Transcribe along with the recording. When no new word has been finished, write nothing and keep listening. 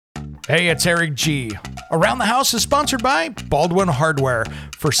Hey, it's Eric G. Around the House is sponsored by Baldwin Hardware.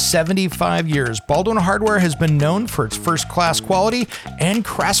 For 75 years, Baldwin Hardware has been known for its first-class quality and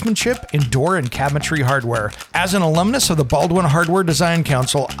craftsmanship in door and cabinetry hardware. As an alumnus of the Baldwin Hardware Design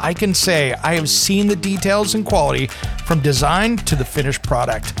Council, I can say I have seen the details and quality from design to the finished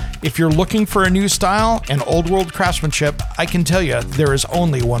product. If you're looking for a new style and old-world craftsmanship, I can tell you there is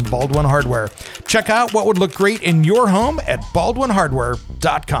only one Baldwin Hardware. Check out what would look great in your home at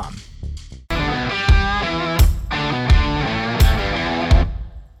baldwinhardware.com.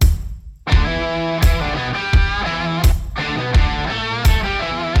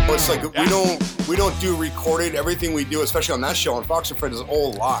 It's like we don't do recorded. Everything we do, especially on that show on Fox and Friends, is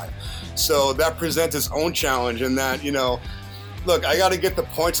all live. So that presents its own challenge in that, look, I got to get the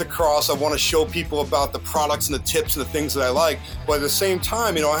points across. I want to show people about the products and the tips and the things that I like. But at the same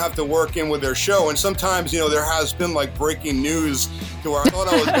time, I have to work in with their show. And sometimes, there has been like breaking news to where I thought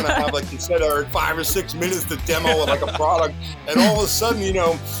I was going to have, like you said, 5 or 6 minutes to demo like a product. And all of a sudden,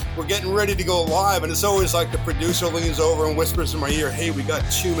 we're getting ready to go live. And it's always like the producer leans over and whispers in my ear, hey, we got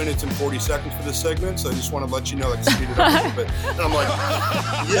 2 minutes and 40 seconds for this segment. So I just want to let you know, speed it up a little bit. And I'm like,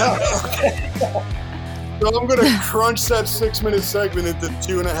 yeah, okay. So I'm going to crunch that 6-minute segment into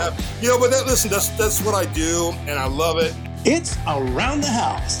 2.5. But that's what I do, and I love it. It's Around the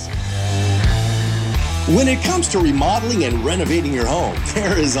House. When it comes to remodeling and renovating your home,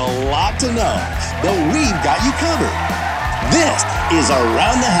 there is a lot to know, but we've got you covered. This is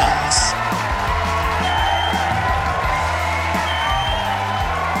Around the House.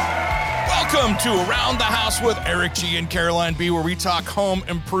 Welcome to Around the House with Eric G. and Caroline B., where we talk home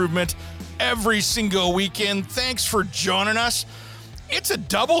improvement every single weekend. Thanks for joining us. It's a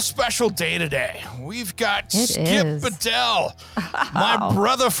double special day today. We've got Skip Bedell, my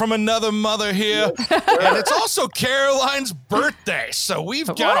brother from another mother here, and it's also Caroline's birthday. So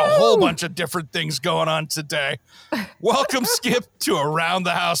we've got a whole bunch of different things going on today. Welcome, Skip, to Around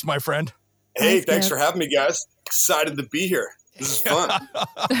the House, my friend. Hey, thanks for having me, guys. Excited to be here. This is fun.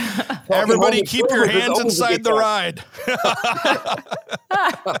 Everybody keep your hands inside the ride.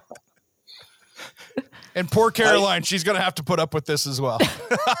 And poor Caroline, she's going to have to put up with this as well.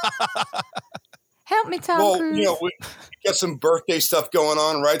 Help me, Tom Cruise. We got some birthday stuff going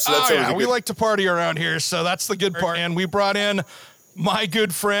on, right? So that's we like to party around here, so that's the good part. And we brought in my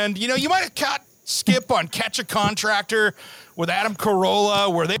good friend. You might have caught Skip on Catch a Contractor with Adam Carolla,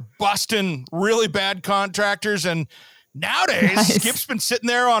 where they busting really bad contractors. And nowadays, Skip's been sitting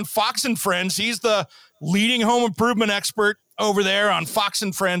there on Fox and Friends. He's the leading home improvement expert over there on Fox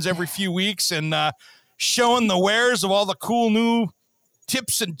and Friends every few weeks, and showing the wares of all the cool new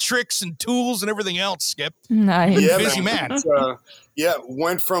tips and tricks and tools and everything else, Skip. Nice. Yeah, busy man.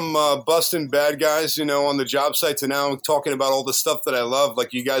 Went from busting bad guys, on the job site to now talking about all the stuff that I love,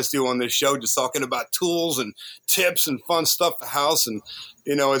 like you guys do on this show, just talking about tools and tips and fun stuff at the house. And,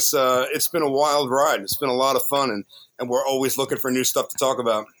 it's been a wild ride. It's been a lot of fun, and we're always looking for new stuff to talk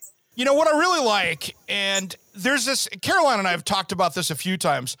about. What I really like, and there's this, Caroline and I have talked about this a few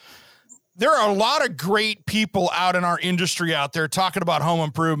times. There are a lot of great people out in our industry out there talking about home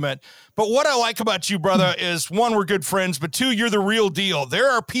improvement. But what I like about you, brother, is one, we're good friends, but two, you're the real deal. There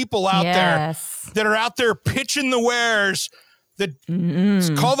are people out there that are out there pitching the wares that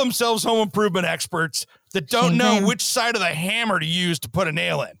call themselves home improvement experts that don't know which side of the hammer to use to put a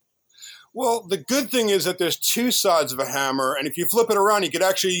nail in. Well, the good thing is that there's two sides of a hammer, and if you flip it around, you could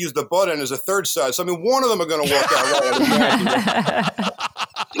actually use the butt end as a third side. So, one of them are going to work out right.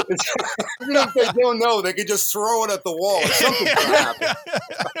 Even if they don't know, they could just throw it at the wall, and something's going to happen.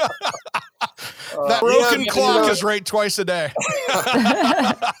 That broken clock is right twice a day.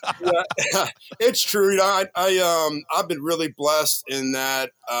 It's true. I've been really blessed in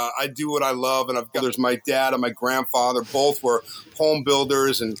that I do what I love, and there's my dad and my grandfather. Both were home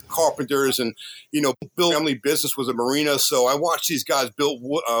builders and carpenters, and Bill family business was a marina. So I watched these guys build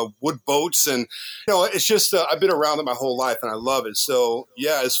wood boats, and it's just I've been around it my whole life, and I love it. So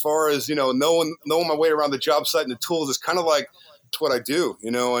as far as knowing my way around the job site and the tools, it's kind of like it's what I do,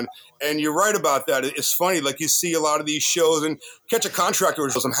 and you're right about that. It's funny, like you see a lot of these shows, and Catch a Contractor,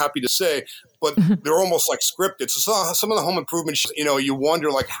 I'm happy to say, but they're almost like scripted. So some of the home improvement, you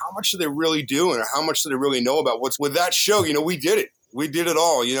wonder like how much do they really do, and how much do they really know about what's with that show? We did it. We did it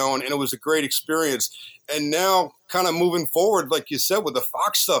all, and it was a great experience. And now kind of moving forward, like you said, with the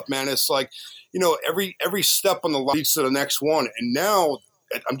Fox stuff, man, it's like, every step on the line leads to the next one. And now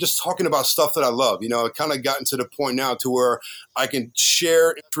I'm just talking about stuff that I love. It kind of gotten to the point now to where I can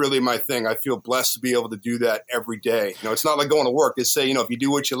share. It's really my thing. I feel blessed to be able to do that every day. It's not like going to work. They say, if you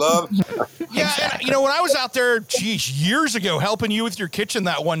do what you love. Yeah. And, when I was out there, years ago, helping you with your kitchen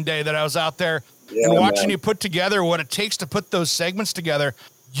that one day that I was out there and watching you put together what it takes to put those segments together.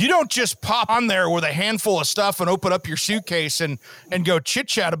 You don't just pop on there with a handful of stuff and open up your suitcase and go chit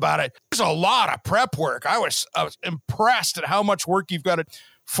chat about it. There's a lot of prep work. I was impressed at how much work you've got it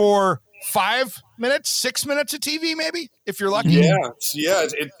for 5 minutes, 6 minutes of TV, maybe, if you're lucky. Yeah.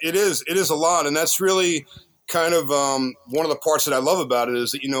 It is a lot. And that's really kind of one of the parts that I love about it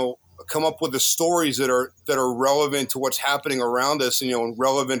is that, come up with the stories that are relevant to what's happening around us and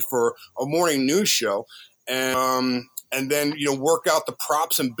relevant for a morning news show. And then, work out the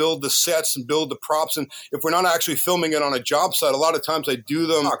props and build the sets and build the props. And if we're not actually filming it on a job site, a lot of times I do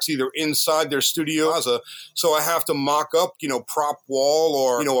them either inside their studio. So I have to mock up, prop wall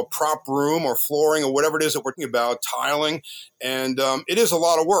or, a prop room or flooring or whatever it is that we're talking about, tiling. And it is a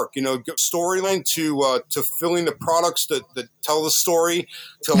lot of work, storyline to filling the products that tell the story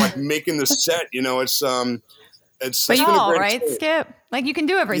to like making the set, it's but been all a great right, story. Skip. Like you can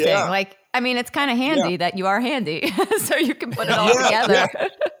do everything. Yeah. It's kind of handy that you are handy, so you can put it all together. Yeah.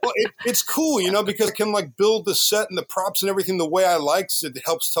 Well, it's cool, because I can like build the set and the props and everything the way I like. So it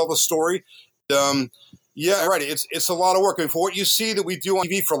helps tell the story. Yeah, right. It's a lot of work. For what you see that we do on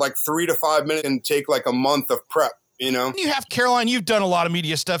TV for like 3 to 5 minutes and take like a month of prep. You have, Caroline, you've done a lot of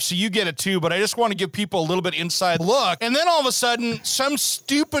media stuff, so you get it too, but I just want to give people a little bit inside look. And then all of a sudden, some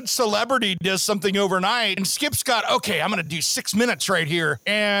stupid celebrity does something overnight, and Skip's got, okay, I'm going to do 6 minutes right here.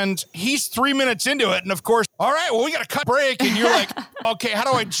 And he's 3 minutes into it. And of course, all right, well, we got to cut break. And you're like, okay,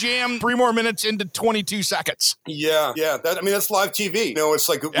 how do I jam 3 more minutes into 22 seconds? Yeah. That's live TV. It's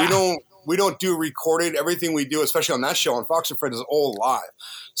like we don't do recorded. Everything we do, especially on that show on Fox and Friends, is all live.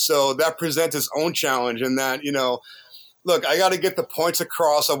 So that presents its own challenge in that, look, I got to get the points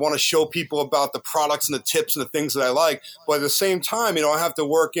across. I want to show people about the products and the tips and the things that I like. But at the same time, I have to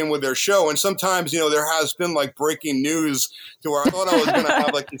work in with their show. And sometimes, there has been like breaking news to where I thought I was going to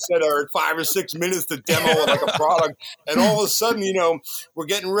have, like you said, 5 or 6 minutes to demo like a product. And all of a sudden, we're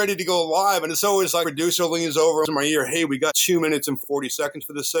getting ready to go live. And it's always like producer leans over to my ear, hey, we got 2 minutes and 40 seconds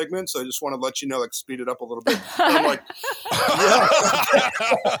for this segment. So I just want to let you know, like speed it up a little bit. And I'm like, yeah.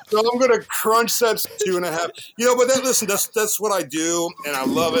 So I'm going to crunch that 2.5. But then listen, that's what I do, and I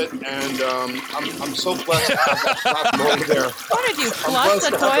love it, and I'm so blessed to have that platform over there. What did you flush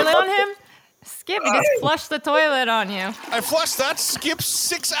the toilet on him? Skip, he just flushed the toilet on you. I flushed that. Skip's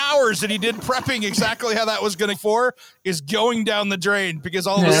 6 hours that he did prepping exactly how that was going to for is going down the drain because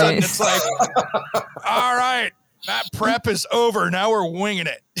all of a sudden it's like, all right, that prep is over. Now we're winging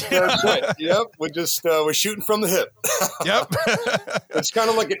it. That's it. Yep. We're shooting from the hip. Yep. It's kind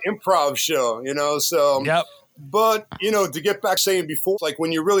of like an improv show, so. Yep. But, to get back saying before, like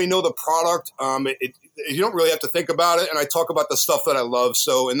when you really know the product, you don't really have to think about it. And I talk about the stuff that I love.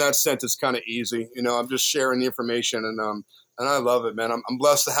 So in that sense, it's kind of easy. I'm just sharing the information and I love it, man. I'm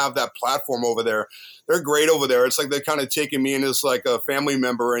blessed to have that platform over there. They're great over there. It's like they're kind of taking me in as like a family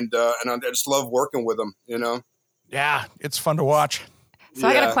member and I just love working with them, Yeah, it's fun to watch. So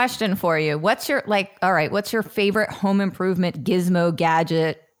I got a question for you. What's your favorite home improvement gizmo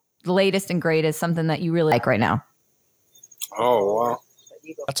gadget? The latest and greatest, something that you really like right now? Oh, wow.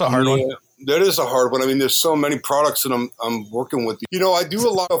 That's a hard one. That is a hard one. There's so many products that I'm working with. I do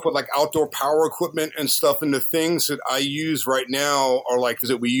a lot of with like outdoor power equipment and stuff. And the things that I use right now are like,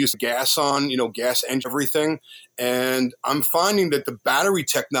 that we use gas on, gas engine, everything. And I'm finding that the battery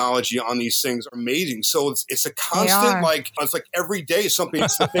technology on these things are amazing. So it's a constant, it's like every day something,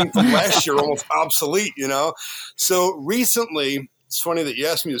 it's the thing from last year, almost obsolete, So recently, it's funny that you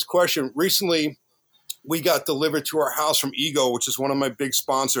asked me this question. Recently, we got delivered to our house from Ego, which is one of my big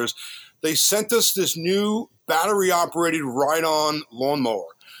sponsors. They sent us this new battery-operated ride-on lawnmower.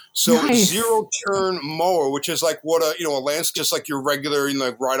 So nice. Zero-turn mower, which is like what a landscape, just like your regular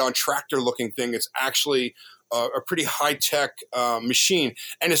ride-on tractor-looking thing. It's actually a pretty high-tech machine,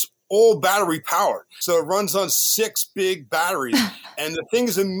 and it's all battery powered. So it runs on 6 big batteries. And the thing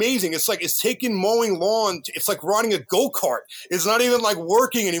is amazing. It's like, it's taking mowing lawn. It's like riding a go-kart. It's not even like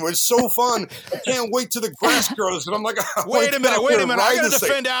working anymore. It's so fun. I can't wait till the grass grows. And I'm like, wait a minute. I got to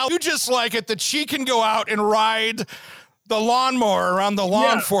defend Al. You just like it that she can go out and ride the lawnmower around the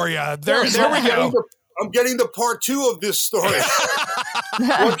lawn for you. There we go. I'm getting to part 2 of this story.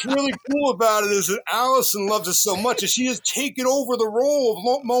 What's really cool about it is that Allison loves it so much that she has taken over the role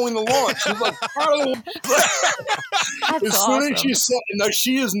of mowing the lawn. She's like, as soon as she said, now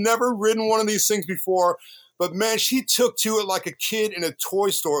she has never ridden one of these things before, But man, she took to it like a kid in a toy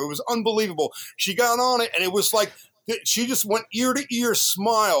store. It was unbelievable. She got on it, and it was like she just went ear to ear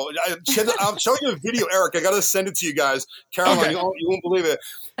smile. I'll show you a video, Eric. I got to send it to you guys. Caroline, you won't believe it.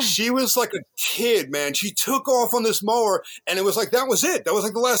 She was like a kid, man. She took off on this mower, and it was like that was it. That was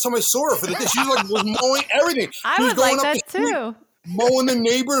like the last time I saw her for the day. She was mowing everything. I was like that too. Mowing the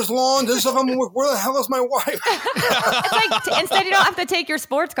neighbor's lawns and stuff. I'm like, where the hell is my wife? It's like instead you don't have to take your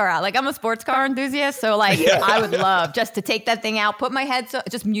sports car out. Like I'm a sports car enthusiast, so like I would love just to take that thing out, put my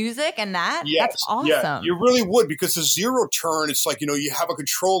just music and that. Yes, that's awesome. Yeah, you really would, because the zero turn, it's like, you have a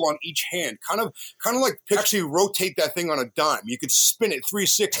control on each hand, kind of like actually rotate that thing on a dime. You could spin it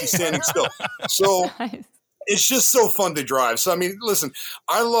 360 standing still. So. Nice. It's just so fun to drive. So, I mean, listen,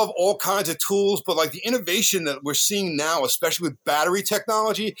 I love all kinds of tools, but like the innovation that we're seeing now, especially with battery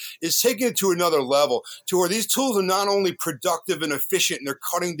technology, is taking it to another level, to where these tools are not only productive and efficient, and they're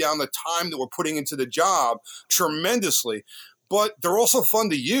cutting down the time that we're putting into the job tremendously, but they're also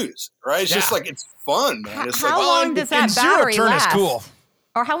fun to use, right? It's just like, it's fun, man. It's how long does that battery last? Is cool.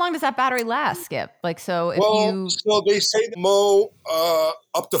 Or how long does that battery last, Skip? Like, so if so they say to mow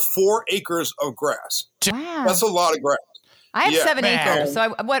up to 4 acres of grass. Wow. That's a lot of grass. I have 7 acres.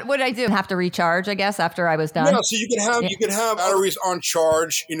 So what would I do? Have to recharge, I guess, after I was done? Yeah, so you could have batteries on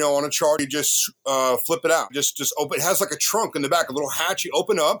charge, on a charge. You just flip it out. Just open. It has like a trunk in the back, a little hatch. You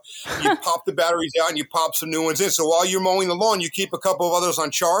open up, you pop the batteries out, and you pop some new ones in. So while you're mowing the lawn, you keep a couple of others on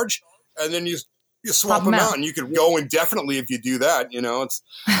charge, and then you swap them out, and you could go indefinitely if you do that. It's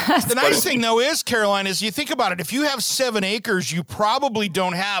the nice thing, though, is, Caroline, is you think about it. If you have 7 acres, you probably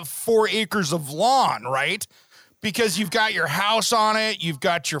don't have 4 acres of lawn, right? Because you've got your house on it, you've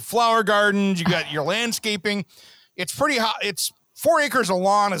got your flower gardens, you got your landscaping. It's pretty hot. It's 4 acres of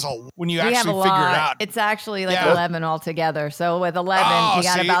lawn when you actually figure it out. It's actually like 11 altogether. So with 11, you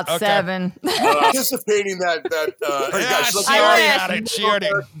got about 7. Anticipating that. She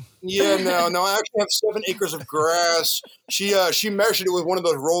already. Yeah, no. I actually have 7 acres of grass. She measured it with one of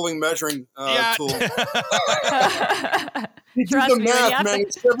those rolling measuring tools. Trust the me, math, man.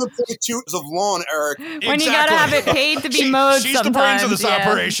 It's 7.2 of lawn, Eric. When you gotta have it paid to be mowed. She's the brains of this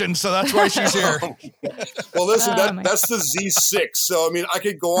operation, so that's why she's here. Well, listen, that's the Z6. So, I mean, I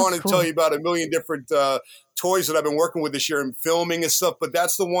could go on and tell you about a million different toys that I've been working with this year and filming and stuff, but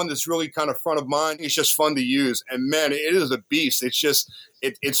that's the one that's really kind of front of mind. It's just fun to use, and man, it is a beast. It's just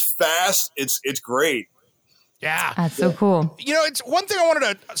it's fast. It's great. Yeah. That's so cool. It's one thing I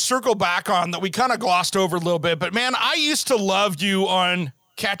wanted to circle back on that we kind of glossed over a little bit, but man, I used to love you on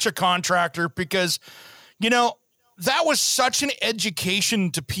Catch a Contractor because, that was such an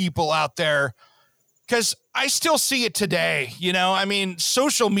education to people out there, because I still see it today. I mean,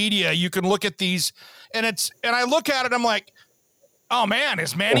 social media, you can look at these and I look at it, I'm like, oh man,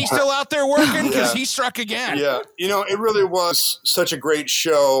 is Manny still out there working? Because he struck again. Yeah. It really was such a great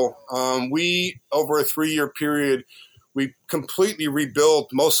show. We, over a 3-year period, we completely rebuilt.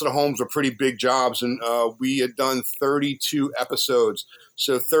 Most of the homes were pretty big jobs, and we had done 32 episodes.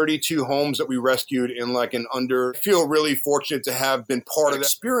 So 32 homes that we rescued in I feel really fortunate to have been part of that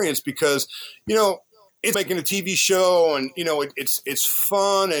experience because, it's making a TV show and, it's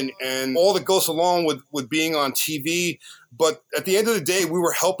fun and all that goes along with being on TV. But at the end of the day, we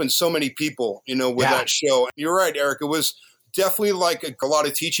were helping so many people, with that show. You're right, Eric. It was definitely like a lot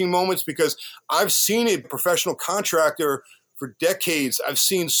of teaching moments because I've seen a professional contractor for decades. I've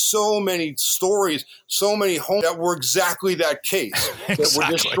seen so many stories, so many homes that were exactly that case that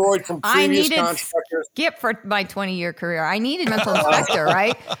were destroyed from previous contractors. Skip for my 20-year career. I needed a mental inspector,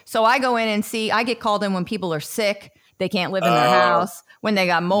 right? So I go in and I get called in when people are sick, they can't live in their house, when they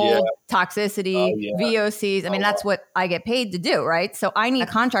got mold, toxicity, VOCs. I mean, that's what I get paid to do, right? So I need a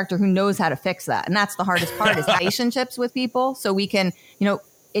contractor who knows how to fix that. And that's the hardest part is relationships with people. So we can,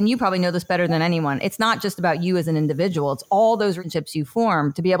 and you probably know this better than anyone. It's not just about you as an individual. It's all those relationships you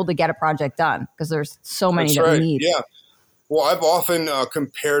form to be able to get a project done because there's so many that we need. Yeah. Well, I've often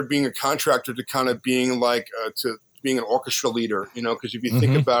compared being a contractor to kind of being to being an orchestra leader, because if you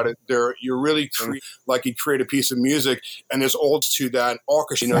think about it, you're really like you create a piece of music and there's all to that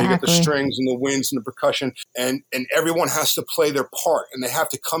orchestra. You get the strings and the winds and the percussion and everyone has to play their part and they have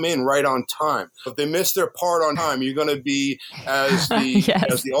to come in right on time. If they miss their part on time, you're going to be as the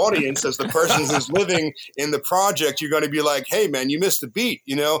as the audience, as the person who's living in the project, you're going to be like, hey man, you missed the beat,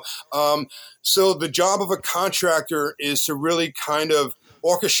 So the job of a contractor is to really kind of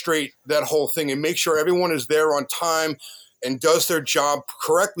orchestrate that whole thing and make sure everyone is there on time and does their job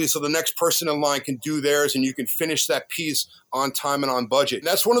correctly so the next person in line can do theirs and you can finish that piece on time and on budget. And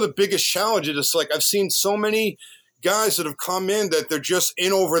that's one of the biggest challenges. It's like I've seen so many guys that have come in that they're just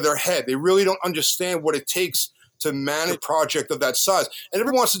in over their head. They really don't understand what it takes to manage a project of that size. And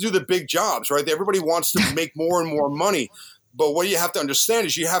everyone wants to do the big jobs, right? Everybody wants to make more and more money. But what you have to understand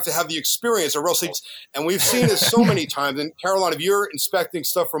is you have to have the experience, or else and we've seen it so many times. And Caroline, if you're inspecting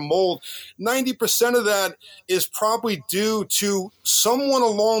stuff for mold, 90% of that is probably due to someone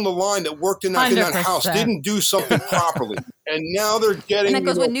along the line that worked in that house didn't do something properly. And now they're getting... And that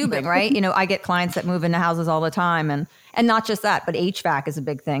goes with Nubing, right? I get clients that move into houses all the time, and not just that, but HVAC is a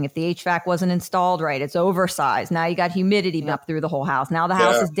big thing. If the HVAC wasn't installed right, it's oversized. Now you got humidity up through the whole house. Now the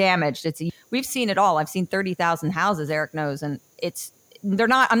house is damaged. We've seen it all. I've seen 30,000 houses, Eric knows, and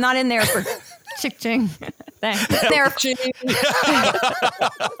I'm not in there for ching. Thanks.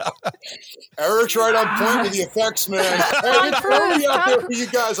 Eric's right on point with the effects, man. Hey, it's early out there for you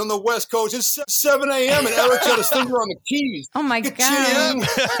guys on the West Coast. It's 7 a.m. and Eric's got his finger on the keys. Oh my God.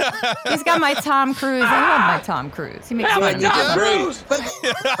 He's got my Tom Cruise. I love my Tom Cruise. He makes me great.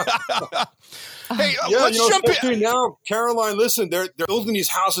 Hey, let's jump in. Now, Caroline, listen, they're building these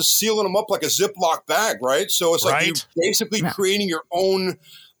houses, sealing them up like a Ziploc bag, right? So it's like you're basically creating your own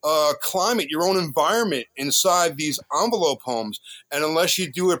climate, your own environment inside these envelope homes. And unless you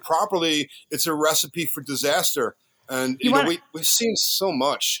do it properly, it's a recipe for disaster. And we've seen so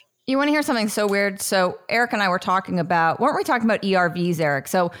much. You want to hear something so weird? So Eric and I weren't we talking about ERVs, Eric?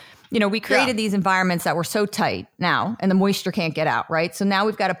 So we created these environments that were so tight now, and the moisture can't get out, right? So now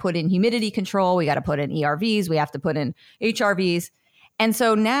we've got to put in humidity control. We got to put in ERVs. We have to put in HRVs. And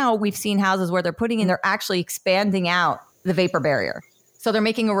so now we've seen houses where they're actually expanding out the vapor barrier. So they're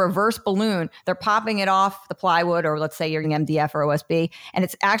making a reverse balloon. They're popping it off the plywood, or let's say you're using MDF or OSB. And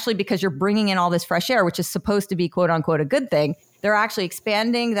it's actually because you're bringing in all this fresh air, which is supposed to be, quote unquote, a good thing. They're actually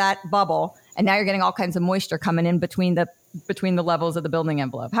expanding that bubble. And now you're getting all kinds of moisture coming in between the levels of the building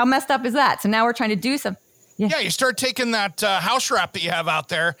envelope. How messed up is that? So now we're trying to do some. Yeah, you start taking that house wrap that you have out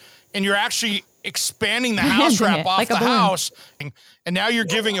there, and you're actually expanding the house wrap off the house, and now you're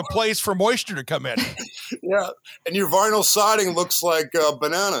giving a place for moisture to come in. Yeah, and your vinyl siding looks like a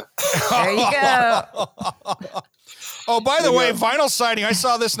banana. There you go. Oh, by the way, vinyl siding, I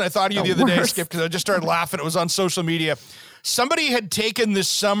saw this and I thought of you the other day, Skip, because I just started laughing. It was on social media. Somebody had taken this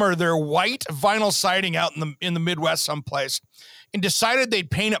summer their white vinyl siding out in the Midwest someplace and decided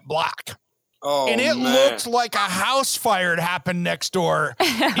they'd paint it black. Oh, and it looked like a house fire had happened next door.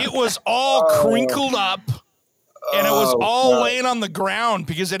 It was all crinkled up, and it was all laying on the ground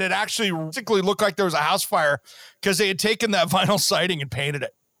because it had actually basically looked like there was a house fire because they had taken that vinyl siding and painted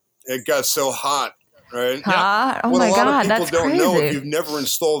it. It got so hot. Right? Oh my God, that's crazy. What a lot of people don't know, if you've never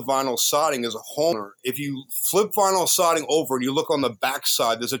installed vinyl siding as a homeowner, if you flip vinyl siding over and you look on the back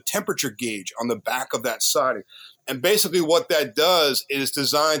side, there's a temperature gauge on the back of that siding. And basically what that does is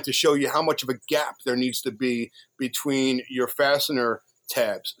designed to show you how much of a gap there needs to be between your fastener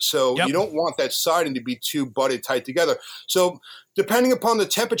tabs. So you don't want that siding to be too butted tight together. So depending upon the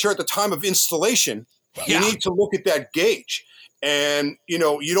temperature at the time of installation, you need to look at that gauge. And, you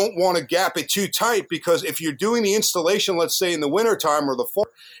don't want to gap it too tight, because if you're doing the installation, let's say in the wintertime or the fall,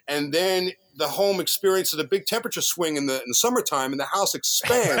 and then the home experiences a big temperature swing in the summertime and the house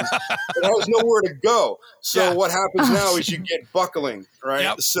expands, it has nowhere to go. So what happens now is you get buckling, right?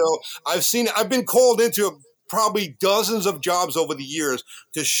 Yep. So I've been called into probably dozens of jobs over the years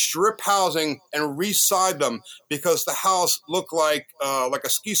to strip housing and re-side them because the house looked like a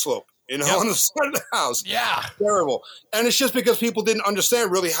ski slope. On the side of the house. Yeah. Terrible. And it's just because people didn't understand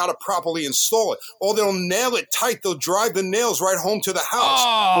really how to properly install it. Or they'll nail it tight. They'll drive the nails right home to the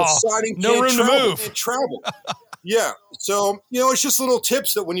house. The siding no room to move. Can't travel. Yeah. So, it's just little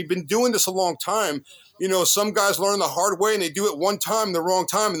tips that when you've been doing this a long time, some guys learn the hard way and they do it one time, the wrong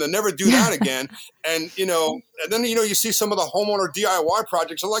time, and they'll never do that again. And, and then, you see some of the homeowner DIY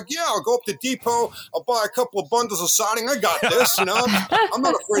projects are like, I'll go up to Depot. I'll buy a couple of bundles of siding. I got this, I'm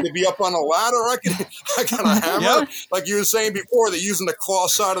not afraid to be up on a ladder. I got a hammer. Yep. Like you were saying before, they're using the claw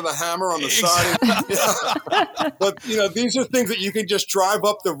side of the hammer on the siding. But, these are things that you can just drive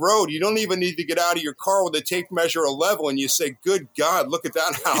up the road. You don't even need to get out of your car with a tape measure or level and you say, good God, look at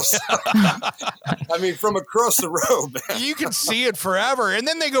that house. I mean, from across the road, man. You can see it forever. And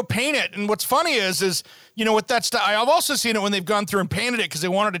then they go paint it. And what's funny is with that stuff, I've also seen it when they've gone through and painted it because they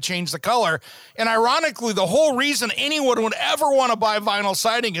wanted to change the color. And ironically, the whole reason anyone would ever want to buy vinyl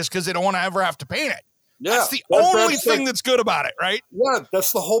siding is because they don't want to ever have to paint it. Yeah, that's the only thing that's good about it, right? Yeah,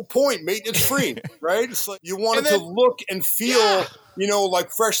 that's the whole point. Maintenance free, right? It's like you want it to look and feel,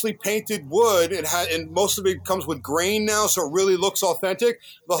 like freshly painted wood. And most of it comes with grain now, so it really looks authentic.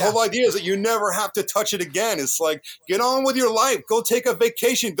 The whole idea is that you never have to touch it again. It's like, get on with your life. Go take a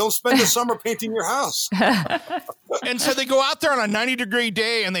vacation. Don't spend the summer painting your house. And so they go out there on a 90-degree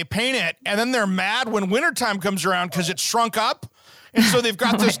day and they paint it, and then they're mad when wintertime comes around because it's shrunk up. And so they've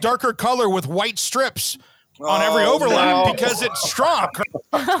got this darker color with white strips on every overlap because it's shrunk.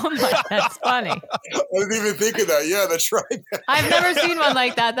 That's funny. I didn't even think of that. Yeah, that's right. I've never seen one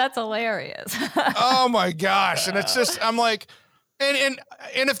like that. That's hilarious. Oh my gosh. And it's just, I'm like, and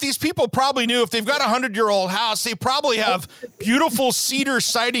if these people probably knew, if they've got a 100-year-old house, they probably have beautiful cedar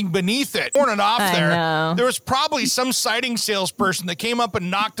siding beneath it. Torn it off there. There was probably some siding salesperson that came up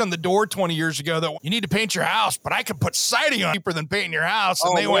and knocked on the door 20 years ago that you need to paint your house, but I could put siding on cheaper than painting your house.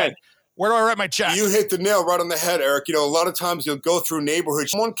 And they went, where do I write my check? You hit the nail right on the head, Eric. A lot of times you'll go through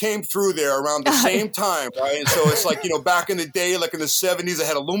neighborhoods. Someone came through there around the same time, right? And so it's like, back in the day, like in the 70s, they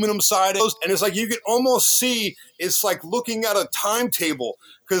had aluminum siding. And it's like you could almost see, it's like looking at a timetable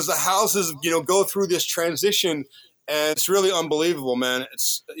because the houses, go through this transition. And it's really unbelievable, man.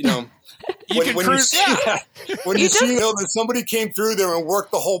 It's, when you see that somebody came through there and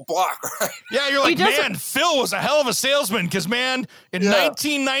worked the whole block, right? Yeah, you're like, man, Phil was a hell of a salesman because, man, in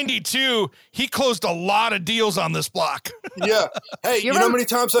 1992, he closed a lot of deals on this block. Yeah. Hey, you know how many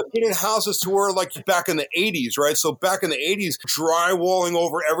times I've been in houses to where, like, back in the 80s, right? So back in the 80s, drywalling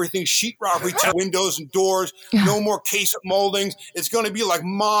over everything, sheetrock, windows and doors, no more casement moldings. It's going to be, like,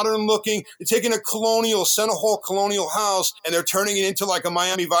 modern looking. They're taking a Center Hall colonial house, and they're turning it into, like, a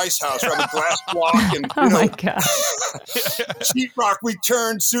Miami Vice house, right? With glass block and, my God. sheetrock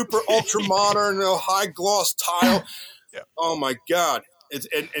returned, super ultra modern, high gloss tile. Yeah. Oh my God.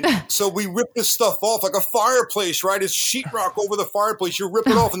 And so we rip this stuff off like a fireplace, right? It's sheetrock over the fireplace. You rip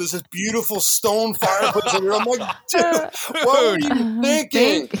it off, and there's this beautiful stone fireplace. And I'm like, dude, what were you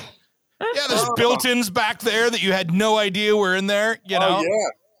thinking? Yeah, there's built-ins back there that you had no idea were in there, Oh,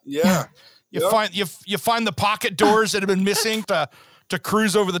 yeah. You find the pocket doors that have been missing to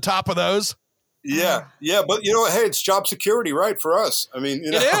cruise over the top of those. Yeah, but hey, it's job security, right, for us. I mean,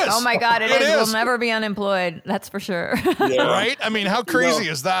 it is. Oh my God, it is. We'll never be unemployed. That's for sure. Yeah. Right? I mean, how crazy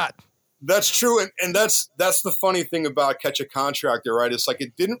is that? That's true. And that's the funny thing about Catch a Contractor, right? It's like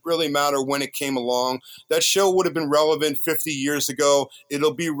it didn't really matter when it came along. That show would have been relevant 50 years ago.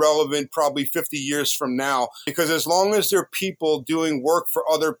 It'll be relevant probably 50 years from now, because as long as there are people doing work for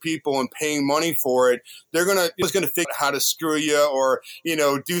other people and paying money for it, they're going to figure out how to screw you or,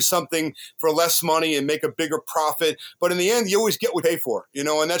 do something for less money and make a bigger profit. But in the end, you always get what you pay for,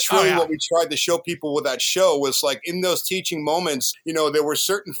 and that's really what we tried to show people with that show was like in those teaching moments, there were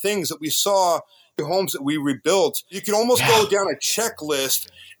certain things that we saw the homes that we rebuilt. You could almost go down a checklist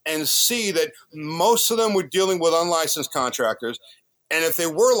and see that most of them were dealing with unlicensed contractors. And if they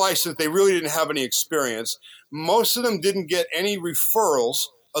were licensed, they really didn't have any experience. Most of them didn't get any referrals,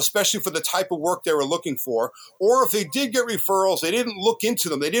 especially for the type of work they were looking for. Or if they did get referrals, they didn't look into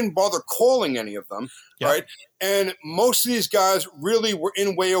them. They didn't bother calling any of them, right? And most of these guys really were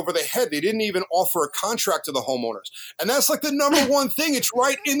in way over the head. They didn't even offer a contract to the homeowners. And that's like the number one thing. It's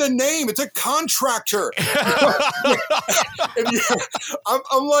right in the name. It's a contractor.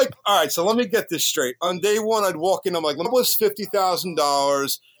 I'm like, all right, so let me get this straight. On day one, I'd walk in, I'm like, what was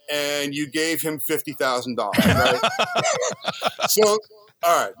 $50,000? And you gave him $50,000, right? So,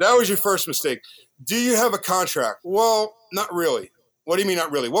 all right, that was your first mistake. Do you have a contract? Well, not really. What do you mean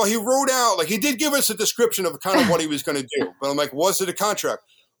not really? Well, he wrote out, like he did give us a description of kind of what he was going to do. But I'm like, was it a contract?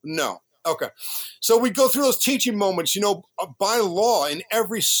 No. Okay. So we go through those teaching moments, by law in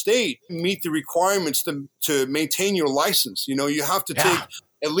every state meet the requirements to maintain your license. You have to take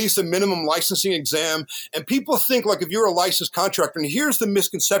at least a minimum licensing exam. And people think like if you're a licensed contractor, and here's the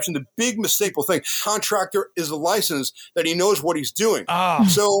misconception, the big mistake people think, contractor is a license, that he knows what he's doing.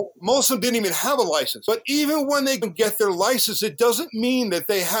 So most of them didn't even have a license. But even when they get their license, it doesn't mean that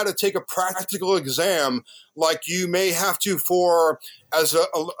they had to take a practical exam like you may have to as an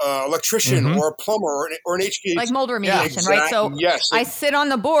electrician or a plumber or an HVAC. Like mold remediation, right? So I sit on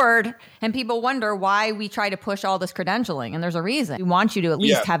the board and people wonder why we try to push all this credentialing. And there's a reason. We want you to at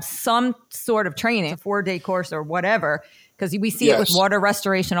least have some sort of training, a 4-day course or whatever, because we see it with water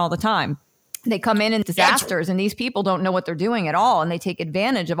restoration all the time. They come in disasters and these people don't know what they're doing at all. And they take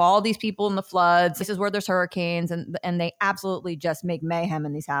advantage of all these people in the floods. This is where there's hurricanes and they absolutely just make mayhem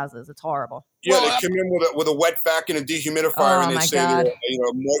in these houses. It's horrible. Yeah, they come in with a wet vac and a dehumidifier and they say they're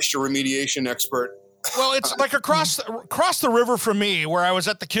a moisture remediation expert. Well, it's like across the river from me, where I was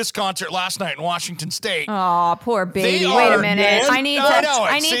at the Kiss concert last night in Washington State. Oh, poor baby. Wait a minute. Man. I need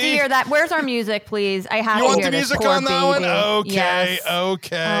to hear that. Where's our music, please? I have to hear this. You want the music on that one? Okay, yes.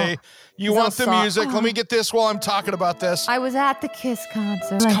 Okay. You want the music? Let me get this while I'm talking about this. I was at the Kiss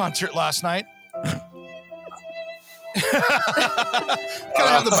concert last night. Gotta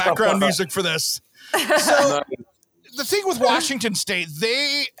have the background music for this. So the thing with Washington State,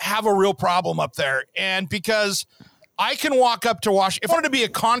 they have a real problem up there. And because I can walk up to Washington, if I wanted to be a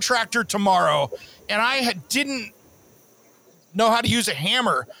contractor tomorrow and I didn't know how to use a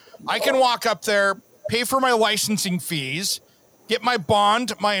hammer, I can walk up there, pay for my licensing fees, get my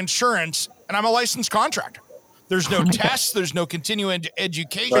bond, my insurance, and I'm a licensed contractor. There's no tests. There's no continuing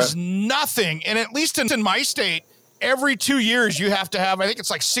education. There's nothing. And at least in my state, every 2 years you have to have, I think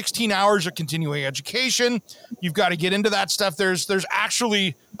it's like 16 hours of continuing education. You've got to get into that stuff. There's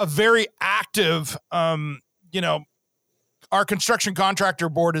actually a very active, our construction contractor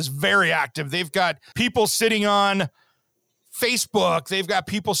board is very active. They've got people sitting on Facebook. They've got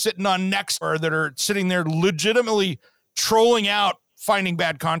people sitting on Nextdoor that are sitting there legitimately trolling out finding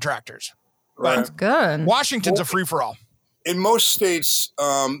bad contractors. Right. That's good. Washington's a free-for-all. In most states,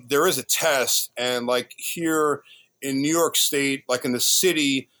 there is a test, and like here in New York State, like in the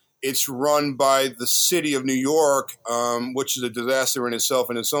city, it's run by the city of New York, which is a disaster in itself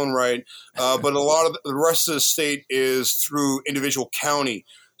in its own right. But a lot of the rest of the state is through individual county.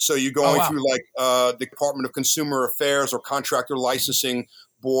 So you're going through like the Department of Consumer Affairs or Contractor Licensing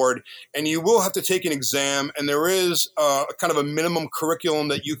Board, and you will have to take an exam, and there is kind of a minimum curriculum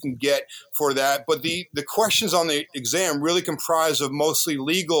that you can get for that. But the questions on the exam really comprise of mostly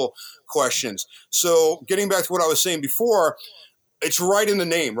legal questions. So getting back to what I was saying before, it's right in the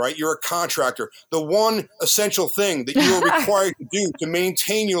name, right? You're a contractor. The one essential thing that you are required to do to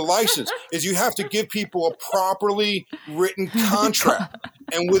maintain your license is you have to give people a properly written contract.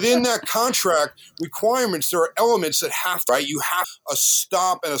 And within that contract requirements, there are elements that have to, right? You have a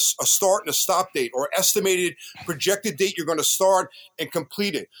stop and a start and a stop date, or estimated projected date you're going to start and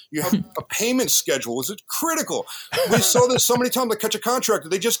complete it. You have a payment schedule. Is it critical? We saw this so many times. I catch a contractor,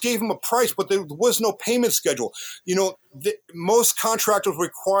 they just gave him a price, but there was no payment schedule. Most contractors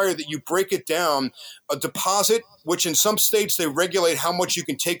require that you break it down, a deposit, which in some states they regulate how much you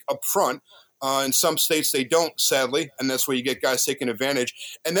can take up front. In some states they don't, sadly, and that's where you get guys taking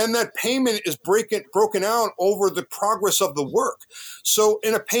advantage. And then that payment is broken out over the progress of the work. So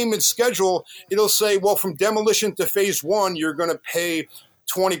in a payment schedule, it'll say, well, from demolition to phase 1, you're going to pay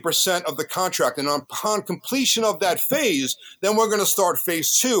 20% of the contract. And upon completion of that phase, then we're going to start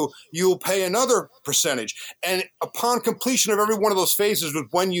phase 2. You'll pay another percentage. And upon completion of every one of those phases is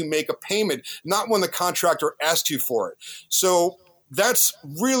when you make a payment, not when the contractor asks you for it. So that's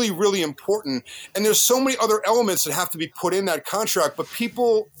really, really important. And there's so many other elements that have to be put in that contract, but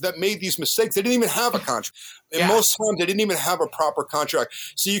people that made these mistakes, they didn't even have a contract. And most times they didn't even have a proper contract.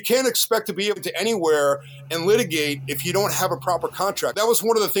 So you can't expect to be able to anywhere and litigate if you don't have a proper contract. That was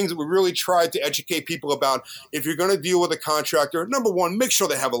one of the things that we really tried to educate people about. If you're going to deal with a contractor, number one, make sure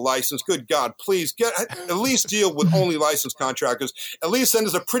they have a license. Good God, please at least deal with only licensed contractors. At least then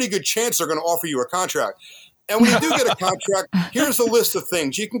there's a pretty good chance they're going to offer you a contract. And when you do get a contract, here's a list of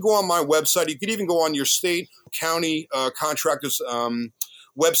things. You can go on my website. You can even go on your state, county contractors'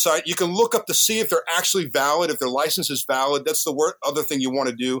 website. You can look up to see if they're actually valid, if their license is valid. That's the other thing you want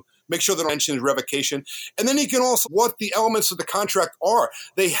to do. Make sure they don't mention revocation. And then you can also what the elements of the contract are.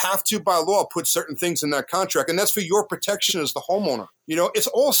 They have to, by law, put certain things in that contract. And that's for your protection as the homeowner. It's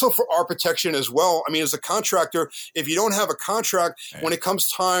also for our protection as well. I mean, as a contractor, if you don't have a contract, when it comes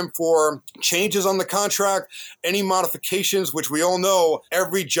time for changes on the contract, any modifications, which we all know,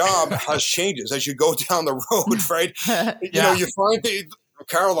 every job has changes as you go down the road, right? You find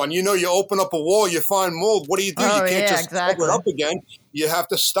Caroline, you open up a wall, you find mold. What do? You can't just cover it up again. You have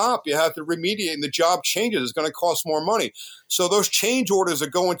to stop. You have to remediate, and the job changes. It's going to cost more money. So those change orders that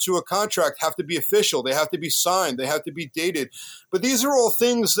go into a contract have to be official. They have to be signed. They have to be dated. But these are all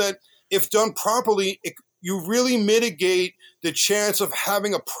things that, if done properly, you really mitigate the chance of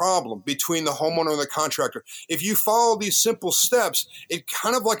having a problem between the homeowner and the contractor. If you follow these simple steps, it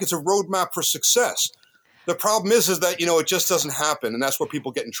kind of like it's a roadmap for success. The problem is that, it just doesn't happen, and that's where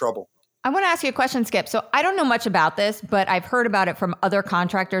people get in trouble. I want to ask you a question, Skip. So I don't know much about this, but I've heard about it from other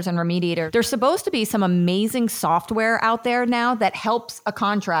contractors and remediators. There's supposed to be some amazing software out there now that helps a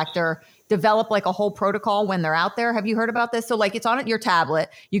contractor develop like a whole protocol when they're out there. Have you heard about this? So like it's on your tablet,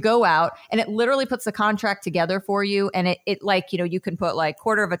 you go out and it literally puts the contract together for you. And it like, you can put like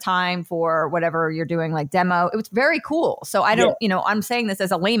quarter of a time for whatever you're doing, like demo. It was very cool. So I don't, I'm saying this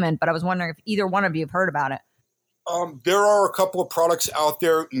as a layman, but I was wondering if either one of you have heard about it. There are a couple of products out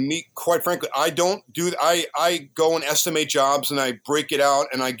there. Me, quite frankly, I don't do. I go and estimate jobs, and I break it out,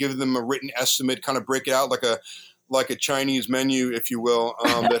 and I give them a written estimate. Kind of break it out like a Chinese menu, if you will.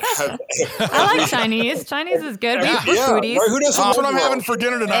 That has, I like Chinese. Chinese is good. We're foodies. Right, who doesn't That's what I'm having for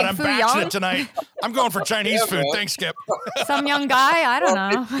dinner tonight. Egg I'm foo batching young? it tonight. I'm going for Chinese food. Man. Thanks, Skip. Some young guy. I don't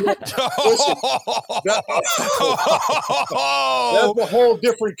know. That's a whole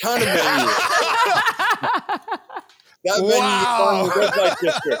different kind of menu. That menu Wow. is on the red light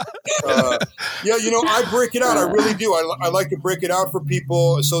district. I break it out. I really do. I like to break it out for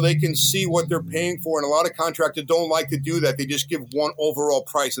people so they can see what they're paying for. And a lot of contractors don't like to do that. They just give one overall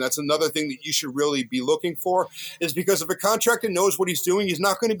price. And that's another thing that you should really be looking for, is because if a contractor knows what he's doing, he's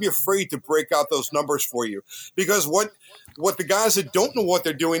not going to be afraid to break out those numbers for you. Because what the guys that don't know what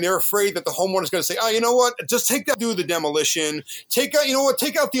they're doing, they're afraid that the homeowner's going to say, you know what, just take that, do the demolition, take out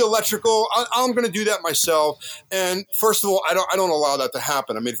the electrical. I'm going to do that myself. And first of all, I don't allow that to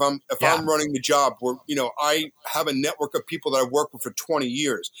happen. I mean, if I'm running the job where, I have a network of people that I've worked with for 20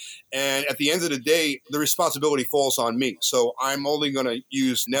 years. And at the end of the day, the responsibility falls on me. So I'm only going to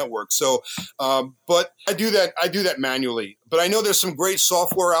use network. So, but I do that manually. But I know there's some great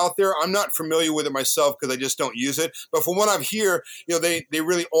software out there. I'm not familiar with it myself because I just don't use it. But from what I've heard, they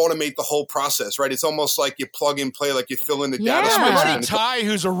really automate the whole process, right? It's almost like you plug and play, like you fill in the data space. My buddy Ty,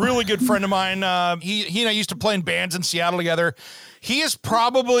 who's a really good friend of mine, he and I used to play in bands in Seattle together. He is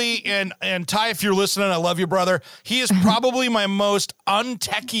probably, and Ty, if you're listening, I love you, brother. He is probably my most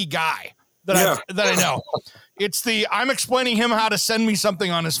untechy guy that I know. It's I'm explaining him how to send me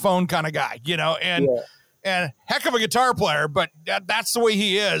something on his phone kind of guy, and heck of a guitar player, but that's the way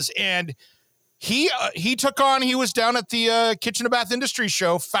he is. And he was down at the Kitchen and Bath Industry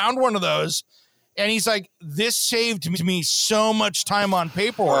show, found one of those, and he's like, this saved me so much time on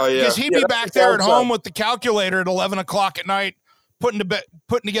paperwork. Because he'd be back there at home with the calculator at 11 o'clock at night, putting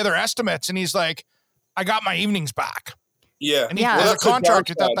together estimates. And he's like, I got my evenings back. Yeah. And as a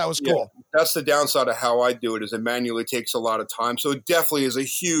contractor, thought that was cool. That's the downside of how I do it, is it manually takes a lot of time. So it definitely is a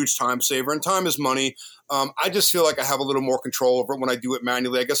huge time saver, and time is money. I just feel like I have a little more control over it when I do it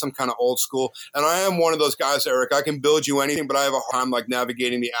manually. I guess I'm kind of old school, and I am one of those guys, Eric. I can build you anything, but I have a hard time like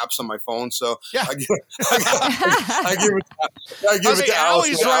navigating the apps on my phone. So I give it to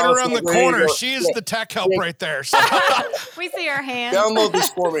Allie's right around the corner. She is the tech help right there. So. We see her hand. Download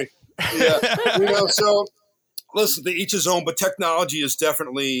this for me. Yeah, so. Listen, to each his own, but technology is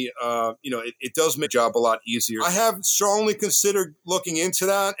definitely, it does make the job a lot easier. I have strongly considered looking into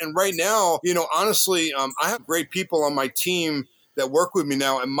that. And right now, honestly, I have great people on my team that work with me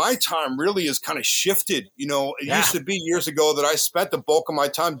now. And my time really is kind of shifted. It used to be years ago that I spent the bulk of my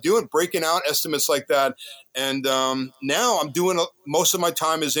time breaking out estimates like that. And now I'm doing most of my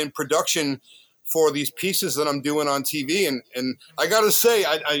time is in production for these pieces that I'm doing on TV. And I got to say,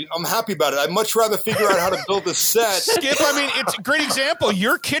 I'm happy about it. I'd much rather figure out how to build a set. Skip, I mean, it's a great example.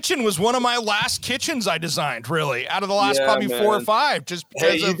 Your kitchen was one of my last kitchens I designed, really, out of the last probably 4 or 5. Just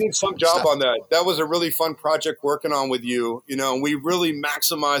because you did some job on that. That was a really fun project working on with you, and we really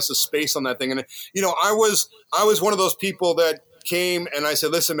maximized the space on that thing. And, I was one of those people that came and I said,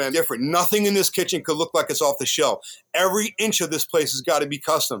 listen, man, different. Nothing in this kitchen could look like it's off the shelf. Every inch of this place has got to be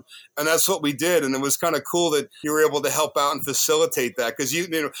custom. And that's what we did. And it was kind of cool that you were able to help out and facilitate that. Because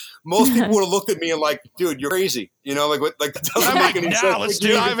most people would have looked at me and like, dude, you're crazy. That doesn't make any sense. Let's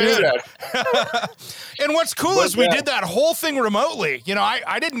dive in. And what's cool is we did that whole thing remotely.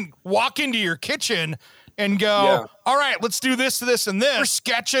 I didn't walk into your kitchen and go, all right, let's do this, this, and this.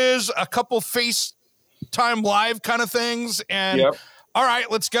 Sketches, a couple FaceTime live kind of things, and all right,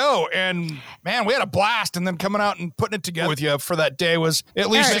 let's go. And man, we had a blast. And then coming out and putting it together with you for that day was at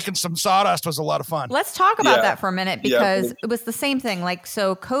least making some sawdust was a lot of fun. Let's talk about that for a minute, because it was the same thing. Like,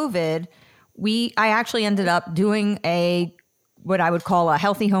 so COVID, I actually ended up doing what I would call a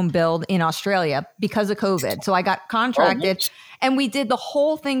healthy home build in Australia because of COVID. So I got contracted and we did the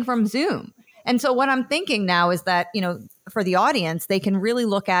whole thing from Zoom. And so what I'm thinking now is that, for the audience, they can really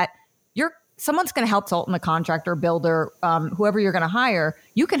look at someone's going to help Sultan, the contractor, builder, whoever you're going to hire.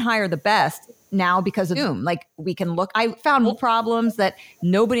 You can hire the best now because of Zoom. Like, we can look. I found problems that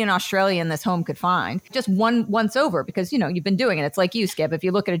nobody in Australia in this home could find just once over, because you've been doing it. It's like you, Skip. If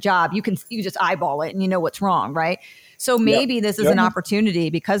you look at a job, you just eyeball it and you know what's wrong, right? So maybe this is an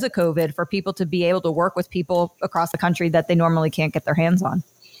opportunity because of COVID for people to be able to work with people across the country that they normally can't get their hands on.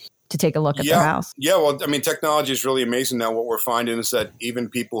 to take a look at their house. Yeah, well, I mean, technology is really amazing now. What we're finding is that even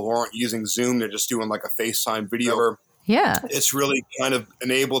people who aren't using Zoom, they're just doing like a FaceTime video. Yeah. It's really kind of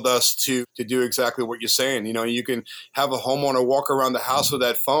enabled us to do exactly what you're saying. You know, you can have a homeowner walk around the house with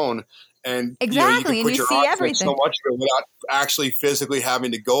that phone and exactly, you can put your see everything so much of it without actually physically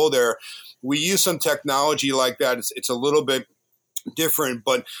having to go there. We use some technology like that. It's a little bit different,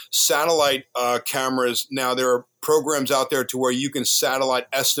 but satellite cameras, now there are programs out there to where you can satellite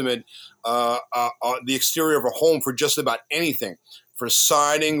estimate the exterior of a home for just about anything. For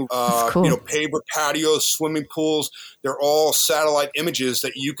siding, cool. paver patios, swimming pools. They're all satellite images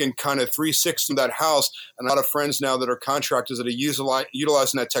that you can kind of 360 that house. And a lot of friends now that are contractors that are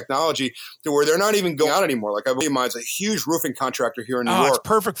utilizing that technology to where they're not even going out anymore. Like I believe mine's a huge roofing contractor here in New York. It's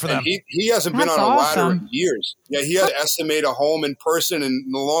perfect for them. He hasn't been on a ladder in years. Yeah, he had to estimate a home in person in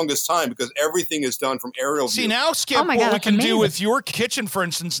the longest time because everything is done from aerial view. See, now, Skip, what we can do with your kitchen, for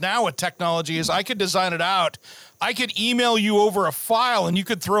instance, now with technology is I could design it out. I could email you over a file and you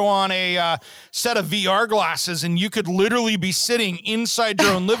could throw on a set of VR glasses and you could literally be sitting inside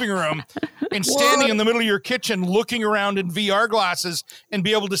your own living room and standing in the middle of your kitchen looking around in VR glasses and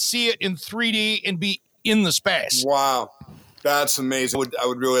be able to see it in 3D and be in the space. Wow. That's amazing. I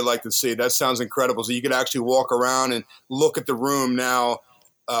would really like to see it. That sounds incredible. So you could actually walk around and look at the room now.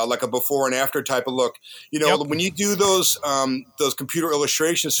 Like a before and after type of look. You know, when you do those computer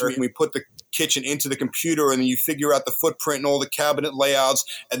illustrations, we put the kitchen into the computer and then you figure out the footprint and all the cabinet layouts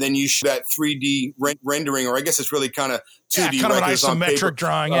and then you show that 3D rendering, or I guess it's really kind of 2D. Kind of an isometric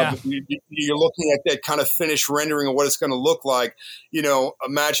drawing, You're looking at that kind of finished rendering of what it's going to look like. You know,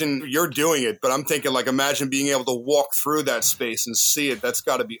 imagine you're doing it, but I'm thinking like imagine being able to walk through that space and see it. That's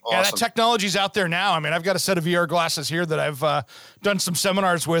got to be awesome. Yeah, that technology's out there now. I mean, I've got a set of VR glasses here that I've done some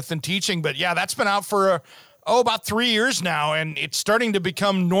seminars with and teaching, but yeah, that's been out for about 3 years now, and it's starting to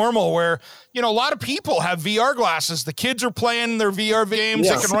become normal where, you know, a lot of people have VR glasses. The kids are playing their VR games.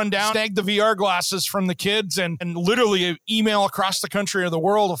 They can run down, snag the VR glasses from the kids and literally email across the country or the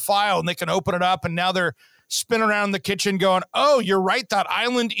world a file, and they can open it up, and now they're spinning around the kitchen going, oh, you're right, that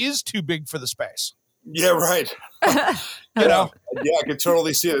island is too big for the space. Yeah, right. You know? Yeah, I can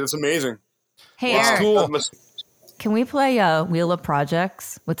totally see it. It's amazing. Hey, it's cool. Can we play Wheel of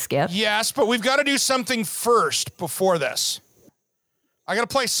Projects with Skip? Yes, but we've got to do something first before this. I got to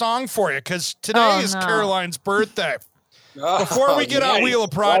play a song for you because today is Caroline's birthday. Before we get on Wheel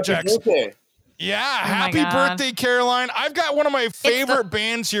of Projects. Yeah, happy birthday, Caroline. I've got one of my favorite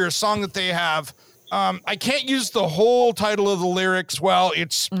bands here, a song that they have. I can't use the whole title of the lyrics. Well,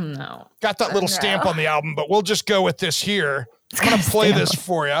 it's got that little stamp on the album, but we'll just go with this here. I'm going to play this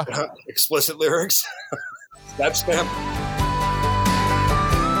for you. Explicit lyrics. That stamp.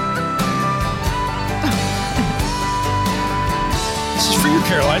 This is for you,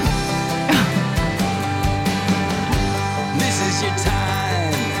 Caroline. This is your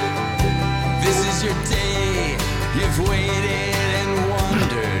time. This is your day. You've waited and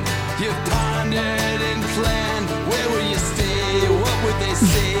wondered. You've pondered and planned. Where will you stay? What would they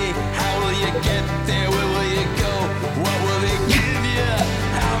say? How will you get there? Where will you go? What will they give you?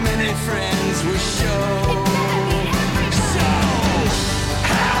 How many friends will show?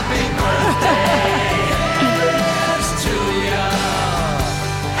 Happy birthday to you.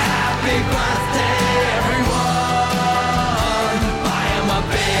 Happy birthday, everyone. Buy him a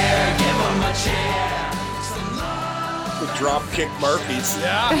beer, give him a chair. The Dropkick Murphys.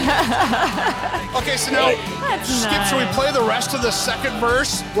 Yeah. Okay, so now, Skip, should we play the rest of the second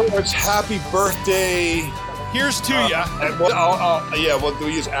verse? Well, it's happy birthday. Here's to ya. Well, do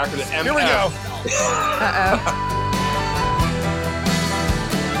we use acronym? MF. Here we go.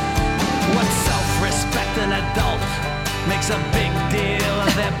 What self-respecting adult makes a big deal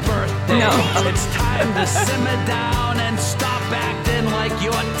of their birthday? No. It's time to simmer down and stop acting like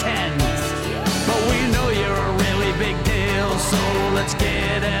you're 10. But we know you're a really big deal, so let's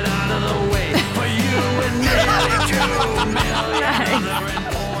get it out of the way. For you and nearly 2 million other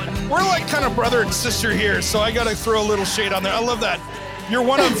important. We're like kind of brother and sister here, so I got to throw a little shade on there. I love that. You're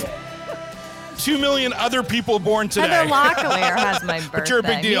one of 2 million other people born today. Heather Locklear has my birthday. But you're a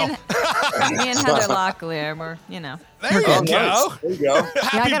big deal. Me and Heather Locklear, we're, There you go. Nice. There you go.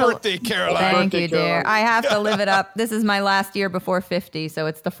 Happy birthday, Caroline. Thank you, dear. I have to live it up. This is my last year before 50, so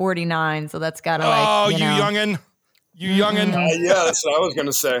it's the 49, so that's got to you youngin'. You youngin'. Yeah, that's what I was going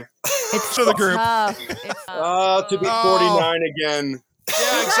to say. It's for the group. Tough. It's tough. To be 49 again.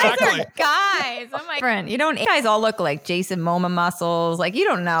 Yeah, exactly. Guys, I'm like, friend, you guys all look like Jason Momoa muscles. Like, you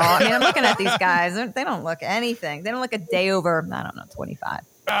don't know. I mean, I'm looking at these guys. They don't look anything. They don't look a day over, I don't know, 25.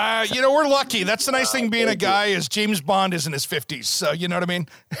 We're lucky. That's the nice thing being a guy is James Bond is in his 50s. So, you know what I mean?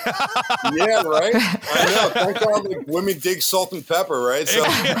 Yeah, right? I know. Thank God like, women dig salt and pepper, right? So,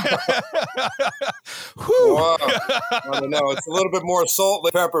 wow. I don't know. It's a little bit more salt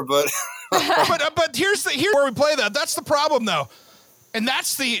than pepper, but... but here's where we play that. That's the problem, though. And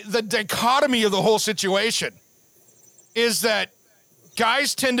that's the dichotomy of the whole situation is that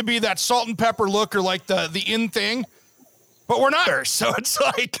guys tend to be that salt and pepper look or like the in thing. But we're not. So it's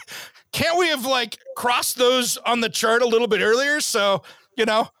like, can't we have like crossed those on the chart a little bit earlier? So,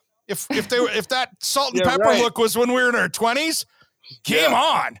 if that salt and pepper look was when we were in our 20s, game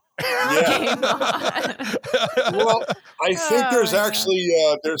on. Yeah. Game on. Well, I think there's actually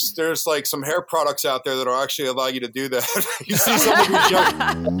there's like some hair products out there that will actually allow you to do that. You see some of these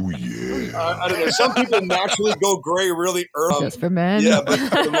young, I don't know. Some people naturally go gray really early. Just for men. Yeah, but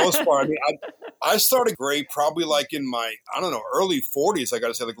for the most part, I mean, I started gray probably like in my early 40s. I got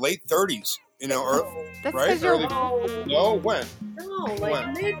to say, like late 30s. That's right? Early. No, when? No, like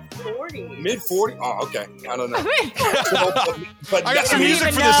mid-40s. Mid-40s? Oh, okay. I don't know. but I got some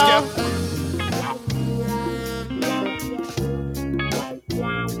music for this,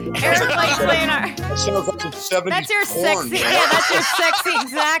 Eric likes playing our... That sounds like some 70s That's your porn, sexy. man. Yeah, that's your sexy.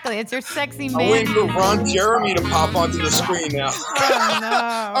 Exactly. It's your sexy man. I'm waiting for Ron Jeremy to pop onto the screen now. Oh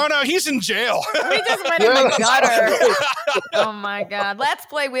no! Oh no, he's in jail. We just went in the gutter. Oh my God! Let's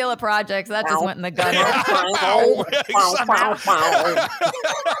play Wheel of Projects. That just went in the gutter.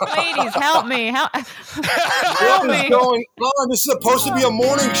 Ladies, help me! Help What is me! going on? This is supposed to be a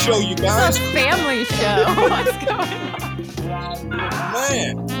morning show, you It's guys. a family show. What's going on?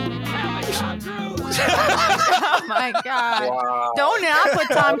 Man. Oh my God! Wow. Don't not put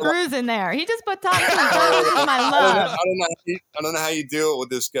Tom Cruise in there. He just put Tom Cruise. Tom Cruise is my I love. don't know how you do it with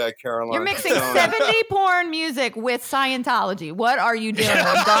this guy, Caroline. You're mixing I don't know. 70 porn music with Scientology. What are you doing? We've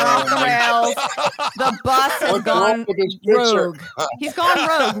gone off the rails. The bus has What's gone wrong with this picture? rogue. He's gone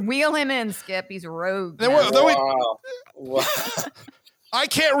rogue. Wheel him in, Skip. He's rogue. Then now. Wow. I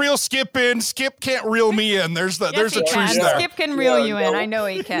can't reel Skip in. Skip can't reel me in. There's Yes, a he can. truce there. Skip can reel you in. no, I know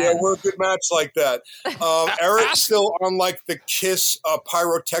he can. Yeah, we're a good match like that. Eric's still on like the Kiss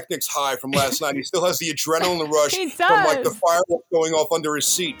pyrotechnics high from last night. He still has the adrenaline rush He from like the does. fireworks going off under his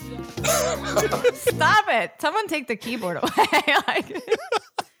seat. Stop it. Someone take the keyboard away.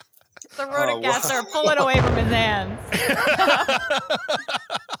 The Rodecaster, pull it away from his hands.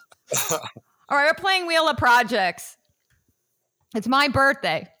 All right, we're playing Wheel of Projects. It's my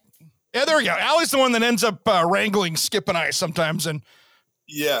birthday. Yeah, there we go. Allie's the one that ends up wrangling Skip and I sometimes, and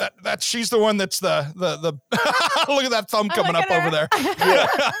Yeah. she's the one that's the look at that thumb coming look up at over her. there. Yeah.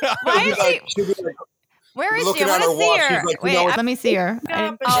 Why is she? She'll be like, Where is she? looking I at want her to see watch, her. she's like, Wait, let me see her.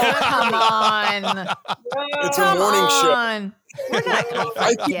 Oh, come on. it's a morning show. on. We're not going to I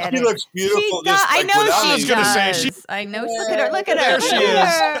think forget she it. looks beautiful. She does. just, I like, know without she me. was gonna does. say, I know. Look at her. Look at her. There Look she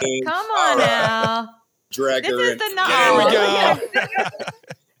at her. is. Come on now. Drag This her is in. the There we go.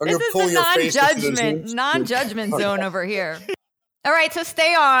 I'm This gonna is pull the your face into this non-judgment zone over here. All right, so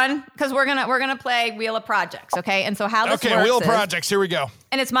stay on because we're gonna play Wheel of Projects, okay? And so how this Okay, works Wheel of is- Projects. Here we go.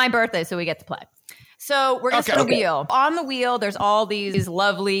 and it's my birthday, so we get to play. So we're going to spin a wheel. On the wheel, there's all these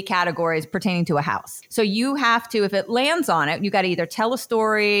lovely categories pertaining to a house. So you have to, if it lands on it, you got to either tell a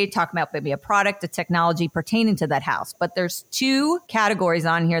story, talk about maybe a product, a technology pertaining to that house. But there's two categories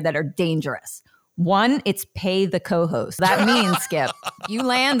on here that are dangerous. One, it's pay the co-host. That means, Skip, you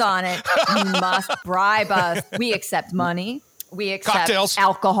land on it, you must bribe us. We accept money. We accept Cocktails.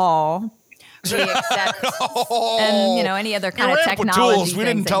 alcohol. We accept and any other kind of ran up with technology. tools. We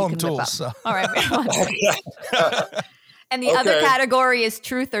didn't things tell that you them can whip tools, up. so. All right. And the other Okay. category is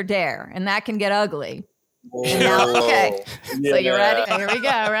truth or dare, and that can get ugly. Whoa. Now, okay. Yeah. So you ready? Here we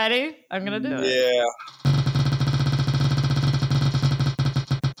go. Ready? I'm gonna do it. Yeah.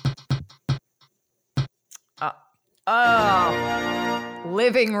 Oh,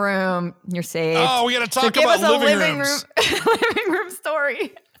 living room. You're saved. Oh, we got to So talk give about us a living rooms. living room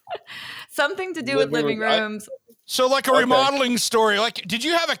story. Something to do with living rooms. So like a remodeling story. Like, did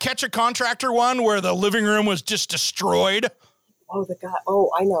you have a Catch a Contractor one where the living room was just destroyed? Oh, the guy. Oh,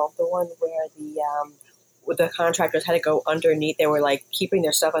 I know the one where the contractors had to go underneath. They were like keeping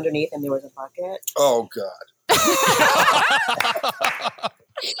their stuff underneath, and there was a bucket. Oh God.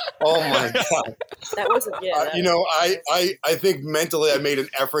 Oh my God. That wasn't. Yeah. I think mentally I made an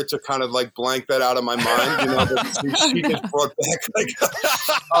effort to kind of like blank that out of my mind. But she just brought back like,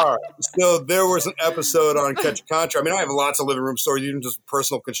 all right. So there was an episode on Catch a Contractor. I mean, I have lots of living room stories, even just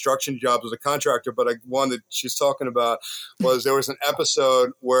personal construction jobs as a contractor. But one that she's talking about was there was an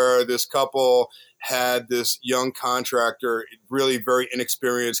episode where this couple had this young contractor, really very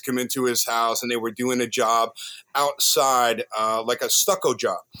inexperienced, come into his house, and they were doing a job outside, like a stucco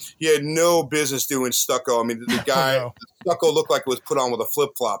job. He had no business doing stucco. I mean, the guy, the stucco looked like it was put on with a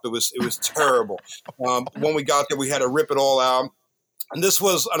flip-flop. It was terrible. When we got there, we had to rip it all out. And this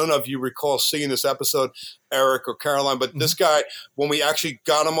was, I don't know if you recall seeing this episode, Eric or Caroline, but this guy, when we actually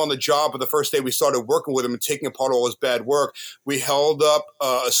got him on the job, the first day we started working with him and taking apart all his bad work, we held up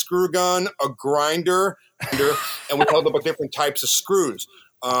a screw gun, a grinder, and we held up different types of screws.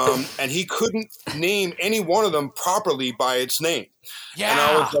 And he couldn't name any one of them properly by its name. Yeah. And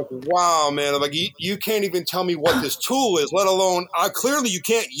I was like, wow, man. I'm like, you can't even tell me what this tool is, let alone, clearly you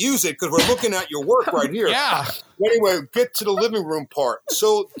can't use it because we're looking at your work right here. Yeah. Anyway, get to the living room part.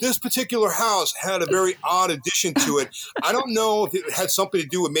 So this particular house had a very odd addition to it. I don't know if it had something to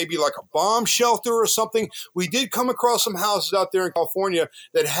do with maybe like a bomb shelter or something. We did come across some houses out there in California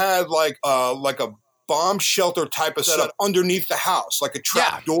that had like a bomb shelter type of setup underneath the house, like a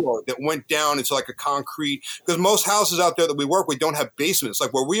trap door that went down into like a concrete. Because most houses out there that we work with don't have basements.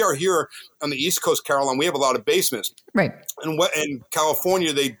 Like where we are here on the East Coast, Caroline, we have a lot of basements. Right. And in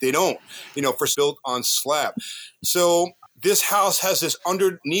California, they don't, for built on slab. So this house has this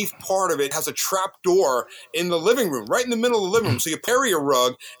underneath part of it has a trap door in the living room, right in the middle of the living room. So you carry a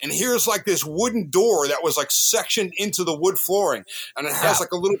rug, and here's like this wooden door that was like sectioned into the wood flooring. And it has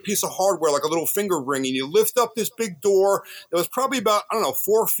like a little piece of hardware, like a little finger ring. And you lift up this big door that was probably about,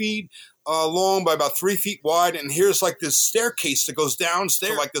 4 feet long by about 3 feet wide. And here's like this staircase that goes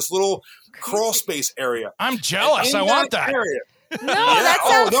downstairs, like this little crawl space area. I'm jealous. I want that. Area, No, that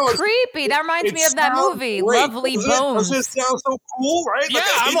sounds creepy. That reminds me of that movie, great. Lovely Bones. Does it sound so cool, right? Yeah,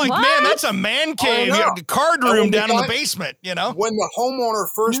 I'm like, man, that's a man cave, card room down in the basement, When the homeowner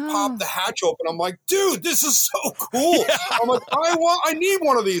first popped the hatch open, I'm like, dude, this is so cool. Yeah. I'm like, I need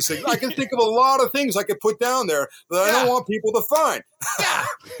one of these things. I can think of a lot of things I could put down there that I don't want people to find. Yeah.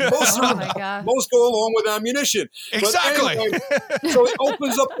 Most go along with ammunition. Exactly. Anyway, so it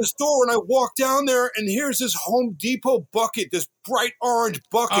opens up this door, and I walk down there, and here's this Home Depot bucket, this bright orange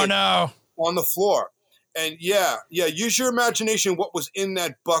bucket on the floor. And use your imagination what was in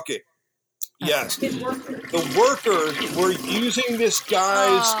that bucket. Yes. The workers were using this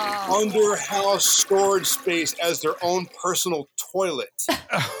guy's under-house storage space as their own personal toilet.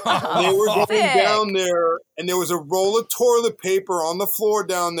 They were going down there, and there was a roll of toilet paper on the floor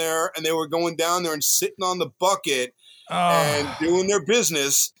down there, and they were going down there and sitting on the bucket and doing their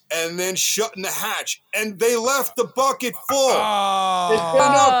business, and then shutting the hatch. And they left the bucket full. They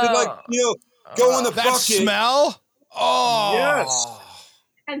stand up to go in the bucket. That smell? Oh. Yes.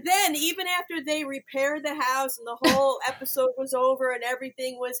 And then, even after they repaired the house and the whole episode was over and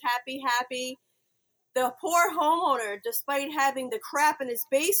everything was happy, the poor homeowner, despite having the crap in his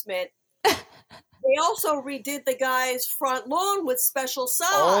basement, they also redid the guy's front lawn with special sod.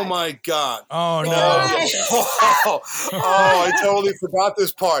 Oh, my God. Oh, no. I totally forgot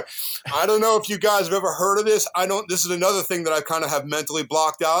this part. I don't know if you guys have ever heard of this. This is another thing that I kind of have mentally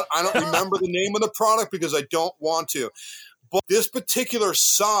blocked out. I don't remember the name of the product because I don't want to. But this particular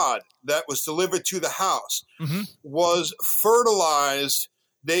sod that was delivered to the house was fertilized.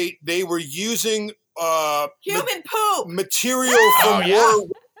 They were using human poop material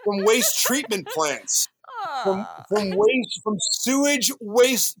from waste treatment plants. From sewage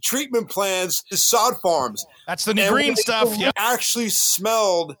waste treatment plants to sod farms. That's the green stuff. It actually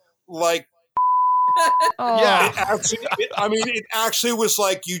smelled like. Yeah. It actually was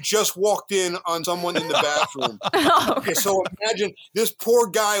like you just walked in on someone in the bathroom. Okay, so imagine this poor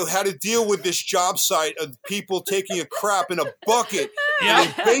guy who had to deal with this job site of people taking a crap in a bucket in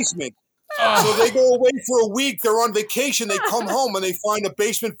a basement. So they go away for a week. They're on vacation. They come home and they find a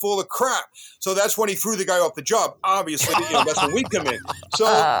basement full of crap. So that's when he threw the guy off the job. Obviously, that's when we come in. So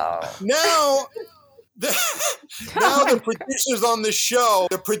now the producers on the show,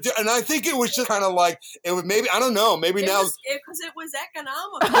 and I think it was just kind of like it was maybe, I don't know, maybe now because it was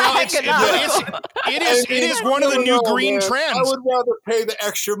economical. Well, it is one of the new green trends. I would rather pay the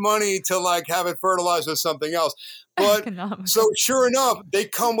extra money to have it fertilized with something else. But so sure enough, they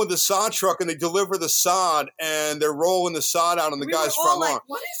come with the sod truck and they deliver the sod and they're rolling the sod out on the guy's front lawn.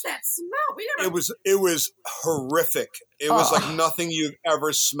 What is that smell? It was horrific. It was like nothing you've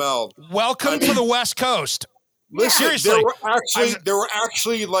ever smelled. Welcome to the West Coast. Listen, seriously, there were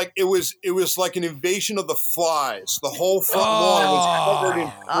actually like it was like an invasion of the flies. The whole front lawn was covered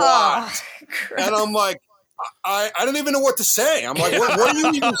in flies, and I'm like, I don't even know what to say. I'm like, what do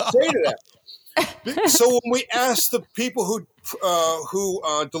you even say to that? So when we asked the people who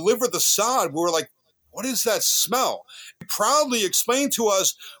delivered the sod, we were like, what is that smell? He proudly explained to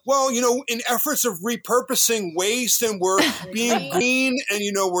us, well, in efforts of repurposing waste, and we're being green, and,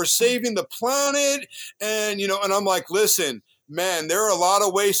 we're saving the planet. And, and I'm like, listen, man, there are a lot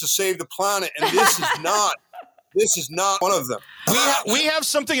of ways to save the planet, and this is not one of them. We have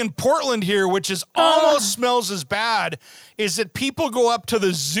something in Portland here, which is almost smells as bad, is that people go up to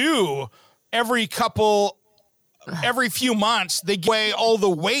the zoo every few months. They give away all the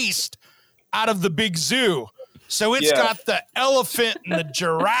waste out of the big zoo. So it's got the elephant and the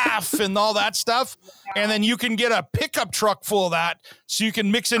giraffe and all that stuff. And then you can get a pickup truck full of that so you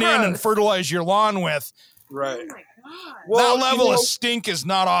can mix it in and fertilize your lawn with. Right. Oh my God. Well, that level of stink is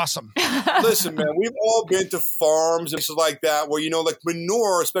not awesome. Listen, man, we've all been to farms and places like that where, like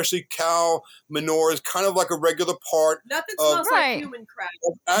manure, especially cow manure, is kind of like a regular part Nothing of smells like human crap.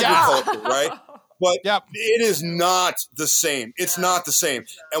 agriculture, right? But it is not the same. It's not the same.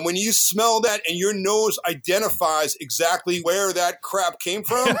 And when you smell that and your nose identifies exactly where that crap came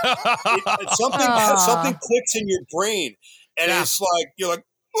from, something clicks in your brain. And it's like, you're like,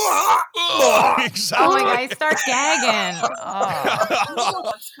 exactly. Oh my God, he starts gagging.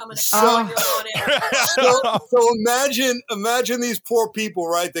 So imagine these poor people,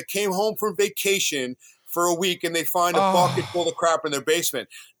 right, that came home from vacation for a week and they find a bucket full of crap in their basement.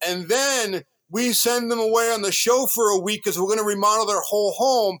 And then we send them away on the show for a week because we're going to remodel their whole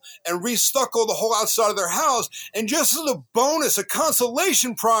home and restucco the whole outside of their house. And just as a bonus, a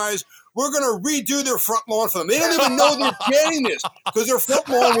consolation prize, we're going to redo their front lawn for them. They don't even know they're getting this because their front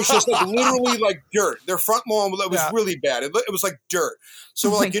lawn was just like literally like dirt. Their front lawn was really bad. It was like dirt. So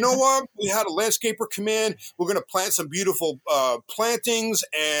we're like, you know what? We had a landscaper come in. We're going to plant some beautiful plantings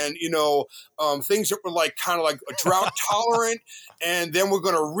and, things that were like kind of like drought tolerant. And then we're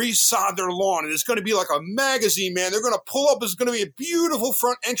going to resod their lawn. And it's going to be like a magazine, man. They're going to pull up. It's going to be a beautiful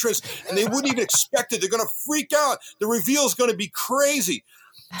front entrance. And they wouldn't even expect it. They're going to freak out. The reveal is going to be crazy.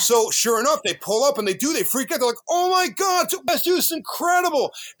 So sure enough, they pull up and they freak out. They're like, oh my God, dude, this is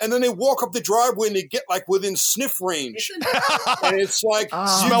incredible. And then they walk up the driveway and they get like within sniff range. And it's like,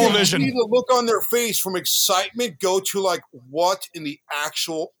 smell vision. See the look on their face from excitement go to like, what in the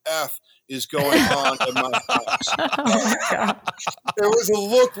actual F is going on in my house? Oh my God. There was a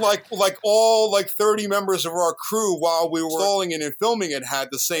look like all 30 members of our crew while we were installing it and filming it had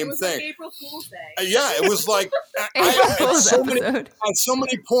the same thing. Like April Fool's Day. It was like on so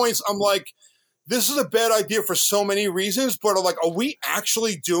many points I'm like, this is a bad idea for so many reasons, but like, are we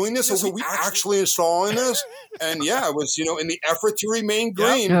actually doing this? Are we actually installing this? And it was, in the effort to remain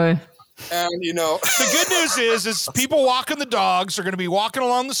green. Yep. And, the good news is people walking the dogs are going to be walking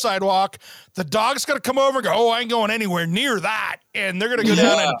along the sidewalk. The dog's going to come over and go, I ain't going anywhere near that. And they're going to go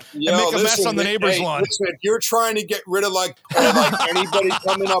down and make a mess on the neighbor's lawn. Listen, if you're trying to get rid of like anybody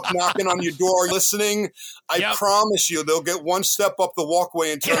coming up, knocking on your door, listening, I promise you they'll get one step up the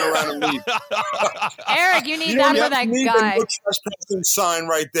walkway and turn around and leave. Eric, you need that for that guy. No trespassing sign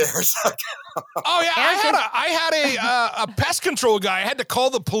right there. Oh yeah, I had a pest control guy I had to call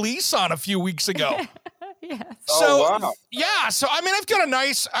the police on a few weeks ago. So I mean, I've got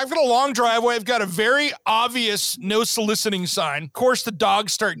a long driveway. I've got a very obvious no soliciting sign. Of course, the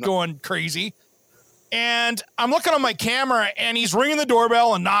dogs start going crazy. And I'm looking on my camera and he's ringing the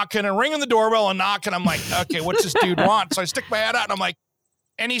doorbell and knocking and ringing the doorbell and knocking. I'm like, okay, what's this dude want? So I stick my head out and I'm like,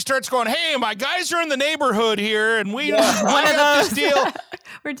 and he starts going, hey, my guys are in the neighborhood here. And we got this deal.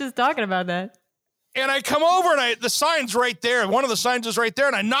 We're just talking about that. And I come over and the sign's right there. One of the signs is right there.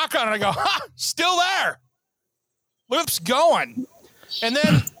 And I knock on it. And I go, still there. Lips going. And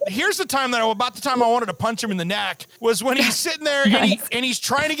then here's the time I wanted to punch him in the neck was when he's sitting there and he's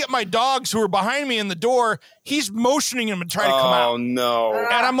trying to get my dogs who are behind me in the door. He's motioning him to try to come out. Oh, no.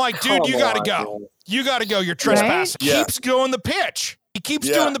 And I'm like, dude, you got to go. Man. You got to go. You're trespassing. Right? Keeps going the pitch. He keeps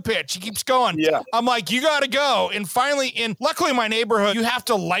doing the pitch. He keeps going. Yeah. I'm like, you got to go. And finally, luckily in my neighborhood, you have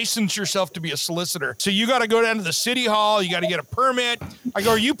to license yourself to be a solicitor. So you got to go down to the city hall. You got to get a permit. I go,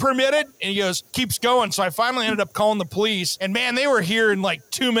 are you permitted? And he goes, keeps going. So I finally ended up calling the police. And man, they were here in like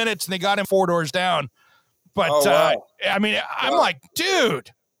 2 minutes and they got him 4 doors down. But I mean, I'm like,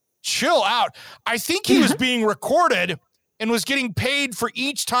 dude, chill out. I think he was being recorded and was getting paid for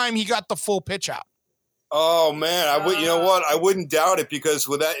each time he got the full pitch out. Oh man, you know what? I wouldn't doubt it because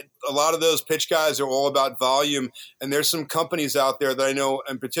with that, a lot of those pitch guys are all about volume. And there's some companies out there that I know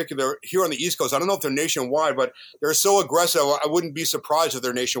in particular here on the East Coast. I don't know if they're nationwide, but they're so aggressive. I wouldn't be surprised if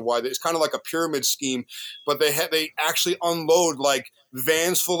they're nationwide. It's kind of like a pyramid scheme, but they actually unload like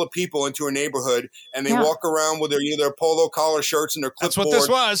vans full of people into a neighborhood, and they walk around with their polo collar shirts and their clipboard. That's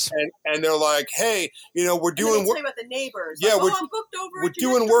what this was. And they're like, hey, we're doing work. About the neighbors. Yeah, like, I'm booked over. We're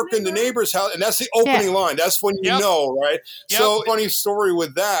doing work in the neighbor's house. And that's the opening line. That's when you know, right? Yep. So funny story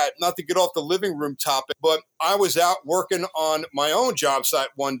with that, not to get off the living room topic, but I was out working on my own job site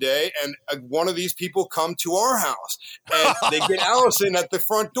one day, and one of these people come to our house, and they get Allison at the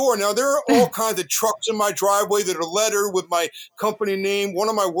front door. Now, there are all kinds of trucks in my driveway that are lettered with my company name. One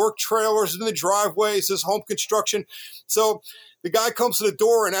of my work trailers is in the driveway. It says Home Construction. So the guy comes to the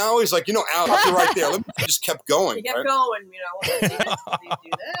door, and Allie's like, Al, you're right there. He just kept going. He kept going, let's do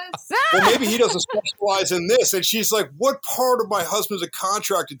this. Well, maybe he doesn't specialize in this. And she's like, what part of my husband's a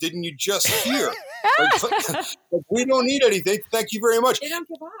contractor didn't you just hear? Like, we don't need anything. Thank you very much. They don't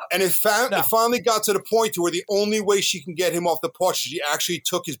give up. And it finally got to the point to where the only way she can get him off the porch is she actually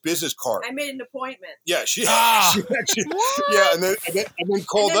took his business card. I made an appointment. Yeah, she actually, and then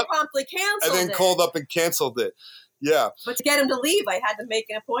called up, promptly canceled and then called up and canceled it. Yeah. But to get him to leave, I had to make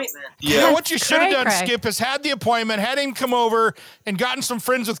an appointment. Yeah. What you should have done, Skip, is had the appointment, had him come over and gotten some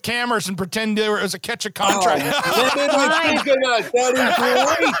friends with cameras and pretend there was a catch a contract. That is great. Oh, that's great.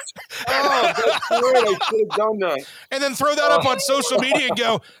 I should have done that. And then throw that up on social media and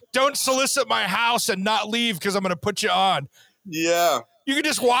go, don't solicit my house and not leave because I'm going to put you on. Yeah. You could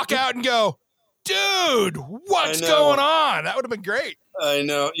just walk out and go, dude, what's going on? That would have been great. I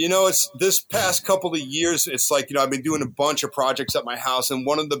know. It's this past couple of years, it's like, I've been doing a bunch of projects at my house. And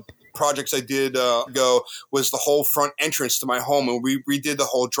one of the projects I did was the whole front entrance to my home. And we redid the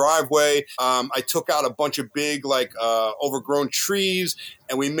whole driveway. I took out a bunch of big, overgrown trees.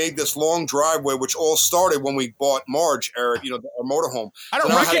 And we made this long driveway, which all started when we bought Marge, our motorhome. I don't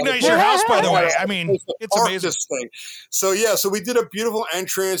recognize your house, by the way. I mean, it's amazing. This thing. So we did a beautiful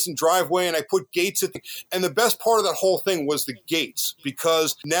entrance and driveway, and I put gates at and the best part of that whole thing was the gates,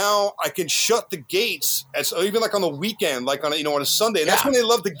 because now I can shut the gates even like on the weekend, like on a Sunday. And that's when they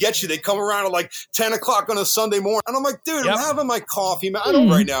love to get you. They come around at 10 o'clock on a Sunday morning. And I'm like, dude, I'm having my coffee, man. I don't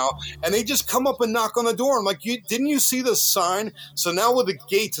right now. And they just come up and knock on the door. I'm like, didn't you see the sign? So now with the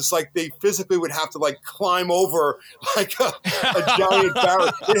gates, it's like they physically would have to climb over a giant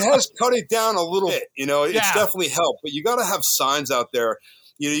barrier. It has cut it down a little bit, it's definitely helped, but you got to have signs out there.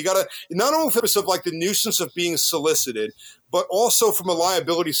 You got to, not only for the purpose of the nuisance of being solicited, but also from a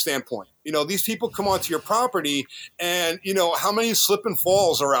liability standpoint. These people come onto your property, and how many slip and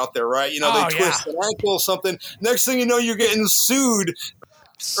falls are out there, right? They twist an ankle or something. Next thing you know, you're getting sued.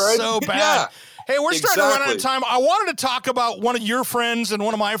 Right? So bad. Yeah. Hey, we're starting to run out of time. I wanted to talk about one of your friends and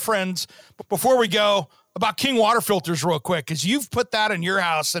one of my friends, but before we go, about King water filters real quick, because you've put that in your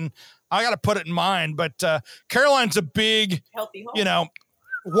house, and I got to put it in mine. But Caroline's a big, healthy home.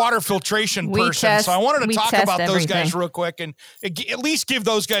 Water filtration person. So I wanted to talk about those guys real quick and at least give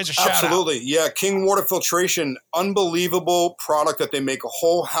those guys a shout out. Absolutely. Yeah. King Water Filtration, unbelievable product that they make, a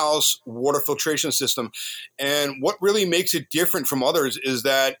whole house water filtration system. And what really makes it different from others is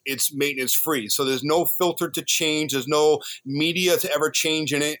that it's maintenance free. So there's no filter to change. There's no media to ever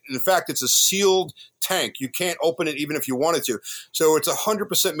change in it. In fact, it's a sealed tank. You can't open it even if you wanted to. So it's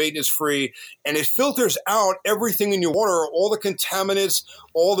 100% maintenance free, and it filters out everything in your water, all the contaminants,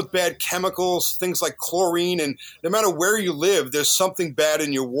 all the bad chemicals, things like chlorine. And no matter where you live, there's something bad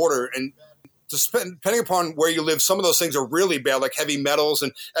in your water. And depending upon where you live, some of those things are really bad, like heavy metals.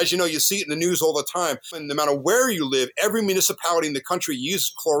 And as you know, you see it in the news all the time. And no matter where you live, every municipality in the country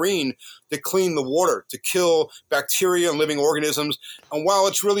uses chlorine to clean the water, to kill bacteria and living organisms. And while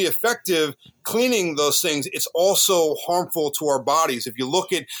it's really effective cleaning those things, it's also harmful to our bodies. If you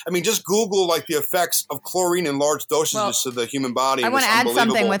look at, just Google the effects of chlorine in large dosages to the human body. I want to add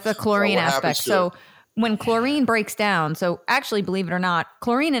something with the chlorine aspect. So when chlorine breaks down, so actually, believe it or not,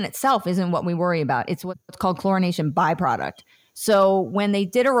 chlorine in itself isn't what we worry about. It's what's called chlorination byproduct. So when they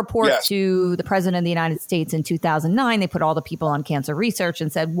did a report to the president of the United States in 2009, they put all the people on cancer research and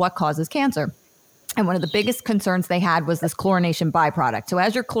said, what causes cancer? And one of the biggest concerns they had was this chlorination byproduct. So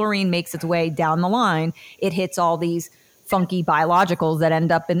as your chlorine makes its way down the line, it hits all these funky biologicals that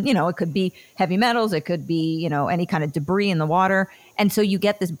end up in, it could be heavy metals, it could be, any kind of debris in the water. And so you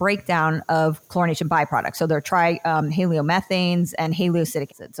get this breakdown of chlorination byproducts. So they're halomethanes and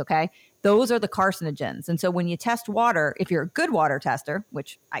haliocytic acids, okay? Those are the carcinogens. And so when you test water, if you're a good water tester,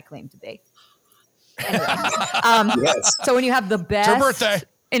 which I claim to be, anyway, so when you have the best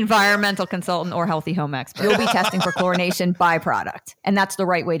environmental consultant or healthy home expert, you'll be testing for chlorination byproduct. And that's the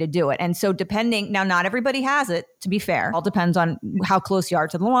right way to do it. And so now not everybody has it, to be fair. It all depends on how close you are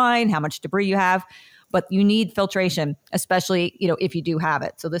to the line, how much debris you have. But you need filtration, especially, if you do have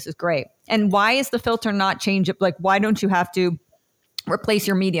it. So this is great. And why is the filter not changeable? Why don't you have to replace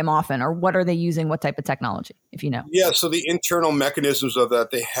your medium often, or what are they using? What type of technology, if you know? Yeah, so the internal mechanisms of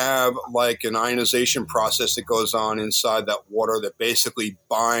that, they have like an ionization process that goes on inside that water that basically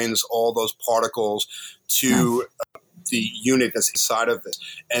binds all those particles to the unit that's inside of it.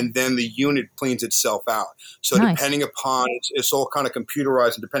 And then the unit cleans itself out. So depending upon, it's all kind of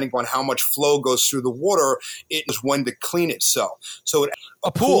computerized, and depending upon how much flow goes through the water, it is when to clean itself. So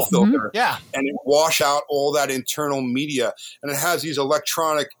a pool filter, and it wash out all that internal media. And it has these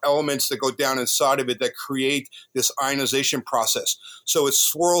electronic elements that go down inside of it that create this ionization process. So it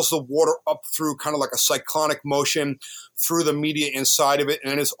swirls the water up through kind of like a cyclonic motion through the media inside of it,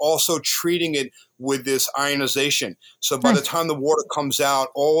 and it's also treating it with this ionization. So by the time the water comes out,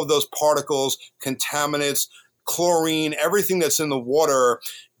 all of those particles, contaminants, chlorine, everything that's in the water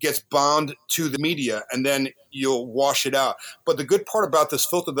gets bound to the media, and then you'll wash it out. But the good part about this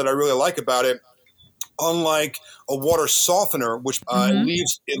filter that I really like about it, unlike a water softener, which it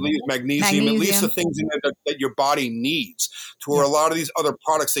leaves magnesium, it leaves the things in there that your body needs, to where a lot of these other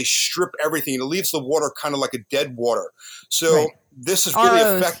products, they strip everything. It leaves the water kind of like a dead water. So this is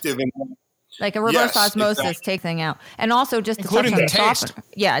really effective in like a reverse osmosis, take thing out. And also just to touch on the softener.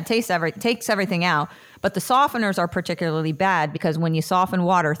 Yeah, it takes everything out. But the softeners are particularly bad because when you soften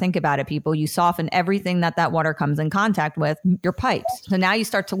water, think about it, people, you soften everything that water comes in contact with, your pipes. So now you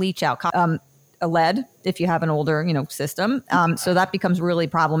start to leach out a lead if you have an older, system. So that becomes really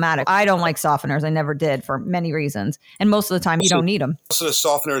problematic. I don't like softeners. I never did for many reasons. And most of the time you don't need them. Most of the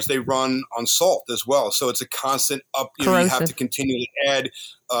softeners, they run on salt as well. So it's a constant you have to continually add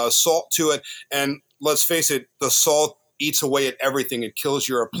salt to it. And let's face it, the salt eats away at everything. It kills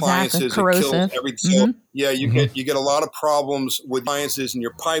your appliances. It kills everything. So you get a lot of problems with appliances and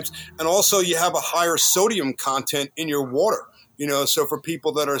your pipes. And also you have a higher sodium content in your water. So for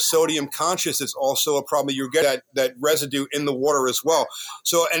people that are sodium conscious, it's also a problem. You get that residue in the water as well.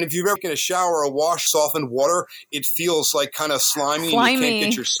 So, and if you've ever taken a shower or wash softened water, it feels like kind of slimy. And you can't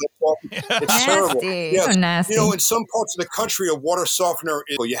get your soap off. It's terrible. Yes. So nasty. In some parts of the country, a water softener,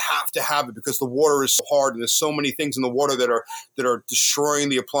 you have to have it because the water is so hard, and there's so many things in the water that are destroying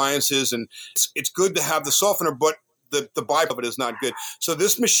the appliances. And it's good to have the softener, but the byproduct of it is not good. So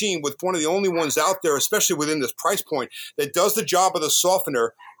this machine, with one of the only ones out there, especially within this price point, that does the job of the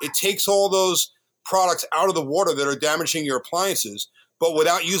softener, it takes all those products out of the water that are damaging your appliances, but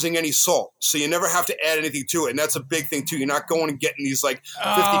without using any salt. So you never have to add anything to it. And that's a big thing too. You're not going and getting these 50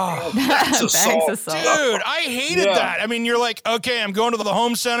 bags of salt. Dude, I hated that. I mean, you're like, okay, I'm going to the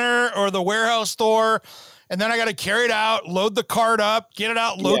home center or the warehouse store, and then I got to carry it out, load the cart up, get it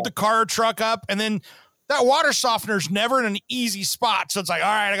out, load the car truck up, and then that water softener is never in an easy spot. So it's like, all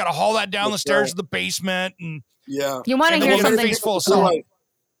right, I got to haul that down the stairs to the basement. And you want to hear something full of salt.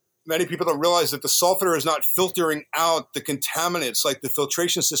 Many people don't realize that the softener is not filtering out the contaminants like the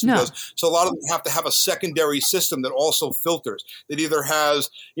filtration system does. So a lot of them have to have a secondary system that also filters. It either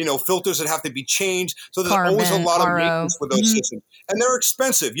has, filters that have to be changed. So there's always a lot of maintenance with those systems. And they're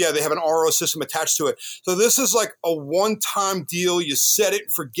expensive. Yeah, they have an RO system attached to it. So this is like a one-time deal. You set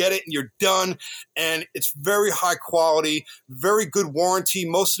it, forget it, and you're done. And it's very high quality, very good warranty.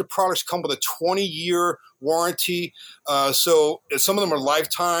 Most of the products come with a 20-year warranty. So some of them are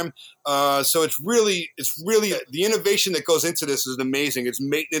lifetime. So it's really the innovation that goes into this is amazing. It's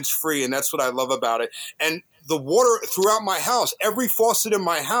maintenance free, and that's what I love about it. And the water throughout my house, every faucet in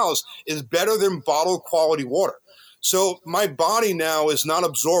my house is better than bottled quality water. So my body now is not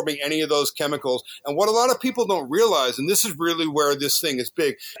absorbing any of those chemicals. And what a lot of people don't realize, and this is really where this thing is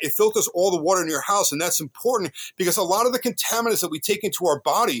big, it filters all the water in your house. And that's important because a lot of the contaminants that we take into our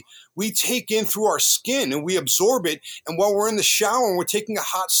body, we take in through our skin and we absorb it. And while we're in the shower and we're taking a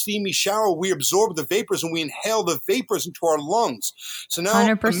hot, steamy shower, we absorb the vapors and we inhale the vapors into our lungs. So now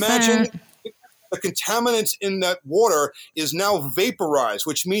 100%. Imagine the contaminants in that water is now vaporized,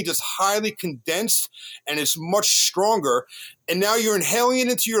 which means it's highly condensed and it's much stronger. And now you're inhaling it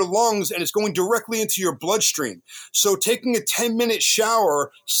into your lungs and it's going directly into your bloodstream. So taking a 10-minute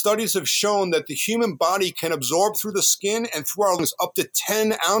shower, studies have shown that the human body can absorb through the skin and through our lungs up to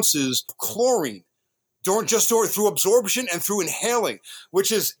 10 ounces of chlorine. Through absorption and through inhaling,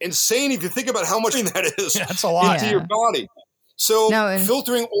 which is insane if you think about how much that is that's a lot. into your body. So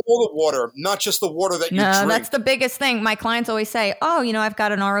filtering all the water, not just the water that you drink. That's the biggest thing. My clients always say, I've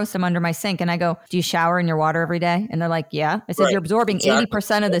got an RO system under my sink. And I go, do you shower in your water every day? And they're like, yeah. I said, you're absorbing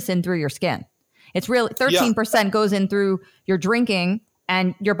 80% of this in through your skin. It's really 13% goes in through your drinking,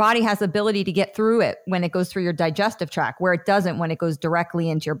 and your body has the ability to get through it when it goes through your digestive tract, where it doesn't when it goes directly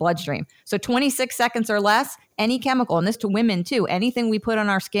into your bloodstream. So 26 seconds or less, any chemical, and this to women too, anything we put on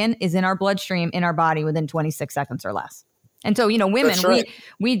our skin is in our bloodstream, in our body within 26 seconds or less. And so, women, That's right.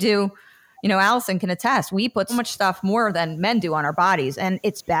 we do, Allison can attest, we put so much stuff more than men do on our bodies, and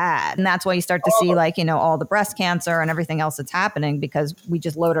it's bad. And that's why you start to see all the breast cancer and everything else that's happening, because we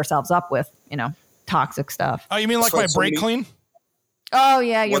just load ourselves up with, toxic stuff. Oh, you mean like my brake clean? Oh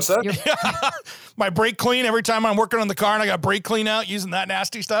yeah. What's that? My brake clean, every time I'm working on the car and I got brake clean out using that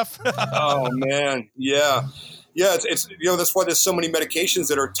nasty stuff. Oh man. Yeah. Yeah, it's that's why there's so many medications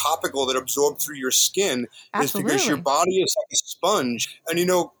that are topical that absorb through your skin. Absolutely. Is because your body is like a sponge.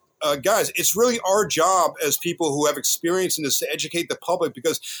 And guys, it's really our job as people who have experience in this to educate the public,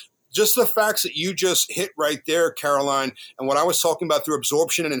 because just the facts that you just hit right there, Caroline, and what I was talking about through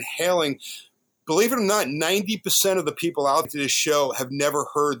absorption and inhaling, believe it or not, 90% of the people out to this show have never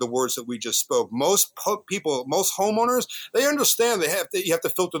heard the words that we just spoke. Most people, most homeowners, they understand you have to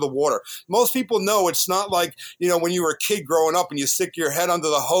filter the water. Most people know it's not like, when you were a kid growing up and you stick your head under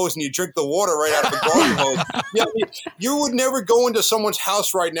the hose and you drink the water right out of the garden hose. You would never go into someone's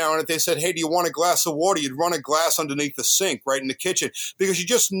house right now, and if they said, hey, do you want a glass of water? You'd run a glass underneath the sink right in the kitchen, because you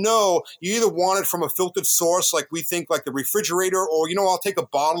just know you either want it from a filtered source, like we think like the refrigerator, or, I'll take a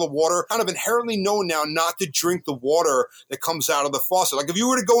bottle of water, kind of inherently know now not to drink the water that comes out of the faucet. Like if you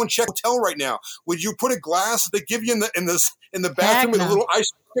were to go and check a hotel right now, would you put a glass that they give you in the bathroom with a little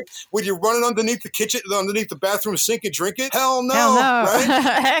ice? Would you run it underneath the kitchen, underneath the bathroom sink, and drink it? Hell no. Right?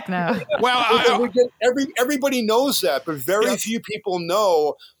 Heck no. Well, everybody knows that, but very few people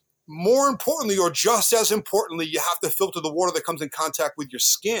know. More importantly, or just as importantly, you have to filter the water that comes in contact with your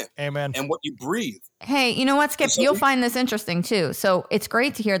skin. Amen. And what you breathe. Hey, you know what, Skip? You'll find this interesting too. So it's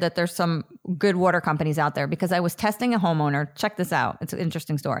great to hear that there's some good water companies out there, because I was testing a homeowner. Check this out. It's an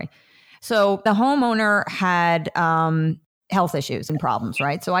interesting story. So the homeowner had health issues and problems,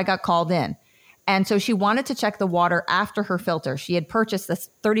 right? So I got called in. And so she wanted to check the water after her filter. She had purchased this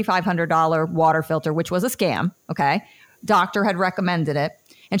 $3,500 water filter, which was a scam. Okay. Doctor had recommended it.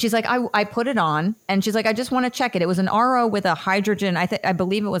 And she's like, I put it on, and she's like, I just want to check it. It was an RO with a hydrogen. I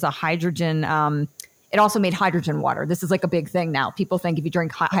believe it was a hydrogen. It also made hydrogen water. This is like a big thing now. People think if you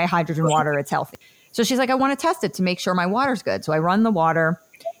drink high hydrogen water, it's healthy. So she's like, I want to test it to make sure my water's good. So I run the water,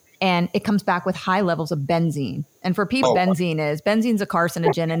 and it comes back with high levels of benzene. And for people, benzene's a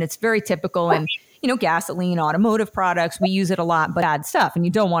carcinogen, and it's very typical in, gasoline, automotive products. We use it a lot, but bad stuff, and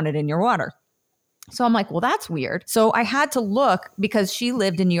you don't want it in your water. So I'm like, well, that's weird. So I had to look, because she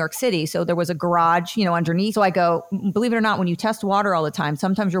lived in New York City. So there was a garage, underneath. So I go, believe it or not, when you test water all the time,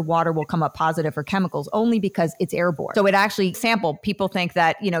 sometimes your water will come up positive for chemicals, only because it's airborne. So it actually sampled. People think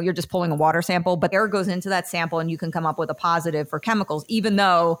that, you're just pulling a water sample, but air goes into that sample and you can come up with a positive for chemicals, even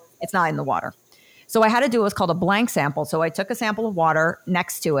though it's not in the water. So I had to do what's called a blank sample. So I took a sample of water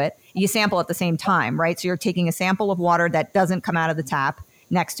next to it. You sample at the same time, right? So you're taking a sample of water that doesn't come out of the tap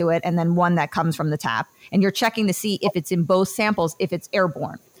next to it, and then one that comes from the tap. And you're checking to see if it's in both samples, if it's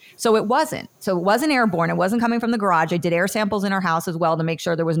airborne. So it wasn't. So it wasn't airborne. It wasn't coming from the garage. I did air samples in our house as well to make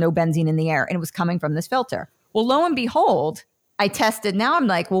sure there was no benzene in the air, and it was coming from this filter. Well, lo and behold, I tested. Now I'm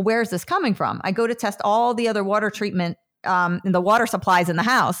like, well, where's this coming from? I go to test all the other water treatment in the water supplies in the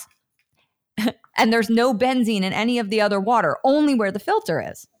house, and there's no benzene in any of the other water, only where the filter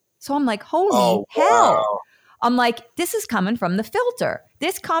is. So I'm like, holy hell. Wow. I'm like, this is coming from the filter.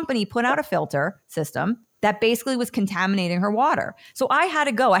 This company put out a filter system that basically was contaminating her water. So I had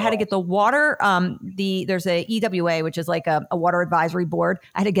to get the water, there's a EWA, which is like a water advisory board.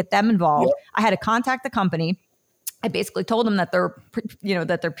 I had to get them involved. Yep. I had to contact the company. I basically told them that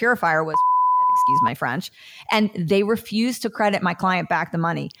their purifier was excuse my French, and they refused to credit my client back the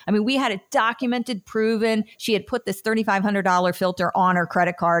money. I mean, we had it documented, proven. She had put this $3,500 filter on her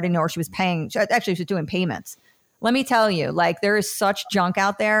credit card, or she was paying. She was doing payments. Let me tell you, there is such junk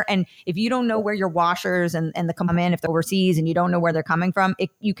out there. And if you don't know where your washers and the come in, if they're overseas and you don't know where they're coming from,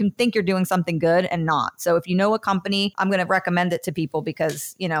 you can think you're doing something good and not. So if you know a company, I'm going to recommend it to people,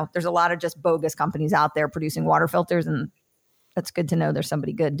 because, there's a lot of just bogus companies out there producing water filters. And that's good to know there's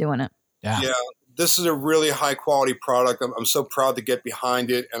somebody good doing it. Yeah. This is a really high quality product. I'm so proud to get behind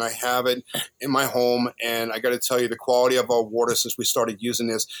it, and I have it in my home. And I got to tell you, the quality of our water since we started using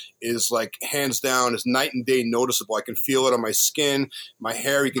this is hands down, is night and day noticeable. I can feel it on my skin, my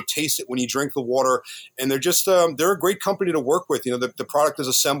hair. You can taste it when you drink the water. And they're just they're a great company to work with. The product is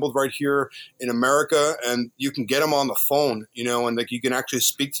assembled right here in America, and you can get them on the phone. And you can actually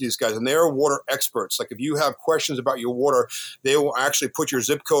speak to these guys, and they're water experts. If you have questions about your water, they will actually put your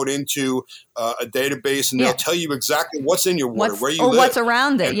zip code into a database, and they'll tell you exactly what's in your water, where you live. Or what's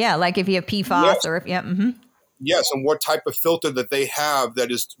around it. If you have PFAS or if Yes, and what type of filter that they have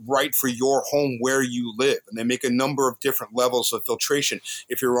that is right for your home where you live. And they make a number of different levels of filtration.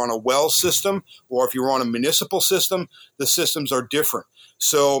 If you're on a well system or if you're on a municipal system, the systems are different.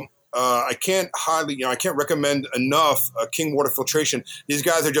 So I can't recommend enough King Water Filtration. These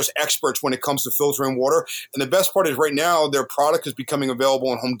guys are just experts when it comes to filtering water. And the best part is right now their product is becoming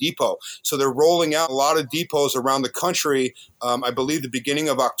available in Home Depot. So they're rolling out a lot of depots around the country, I believe the beginning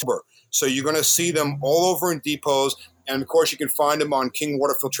of October. So you're going to see them all over in depots. And of course, you can find them on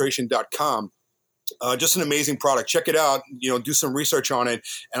kingwaterfiltration.com. Just an amazing product. Check it out, do some research on it.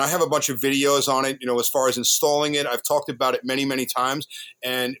 And I have a bunch of videos on it, as far as installing it. I've talked about it many, many times.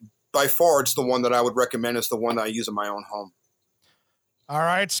 And by far, it's the one that I would recommend. It's the one that I use in my own home. All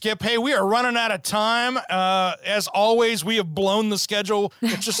right, Skip. Hey, we are running out of time. As always, we have blown the schedule.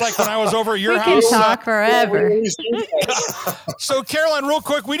 It's just like when I was over at your house. We can talk forever. So, Caroline, real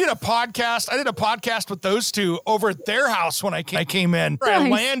quick, I did a podcast with those two over at their house when I came in. Nice. I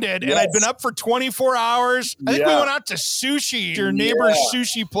landed, and I'd been up for 24 hours. I think we went out to sushi, your neighbor's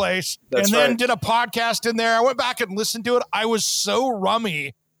sushi place, then did a podcast in there. I went back and listened to it. I was so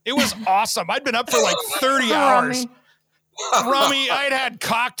rummy. It was awesome. I'd been up for like 30 hours. Rummy, I'd had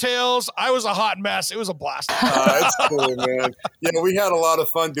cocktails. I was a hot mess. It was a blast. That's cool, man. We had a lot of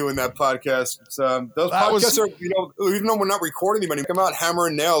fun doing that podcast. Those podcasts are, even though we're not recording them anymore, come out Hammer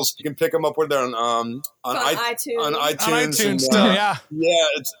and Nails. You can pick them up with them on iTunes. On iTunes and, still, yeah. Yeah,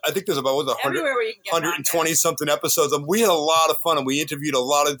 I think there's about 120 something episodes. We had a lot of fun, and we interviewed a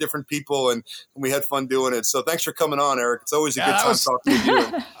lot of different people, and we had fun doing it. So thanks for coming on, Eric. It's always a good time talking to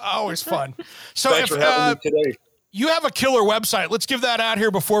you. Always fun. So thanks for having me today. You have a killer website. Let's give that out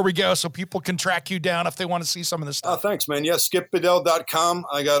here before we go so people can track you down if they want to see some of this stuff. Oh, thanks, man. Yeah, skipbedell.com.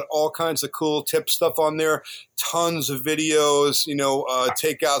 I got all kinds of cool tip stuff on there. Tons of videos,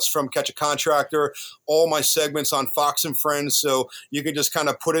 takeouts from Catch a Contractor, all my segments on Fox and Friends. So you can just kind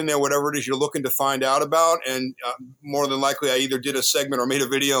of put in there whatever it is you're looking to find out about. And more than likely, I either did a segment or made a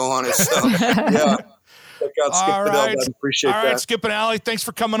video on it. So, yeah. Check out Skip Bedell. I appreciate that. All right, Skip and Allie, thanks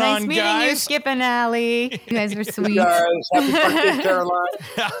for coming on, guys. Nice meeting you, Skip and Allie. You guys are sweet. Guys, happy birthday, Caroline.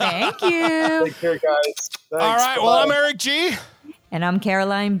 Thank you. Take care, guys. Thanks. All right, well, I'm Eric G. And I'm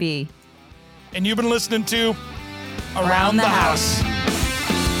Caroline B. And you've been listening to Around the House.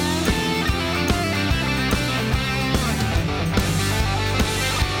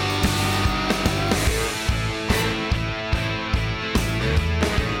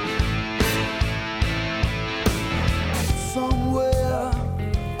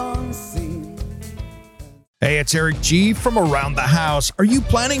 Hey, it's Eric G. from Around the House. Are you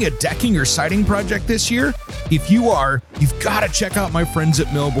planning a decking or siding project this year? If you are, you've got to check out my friends at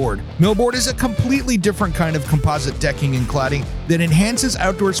Millboard. Millboard is a completely different kind of composite decking and cladding that enhances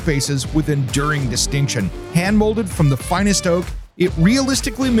outdoor spaces with enduring distinction. Hand-molded from the finest oak, it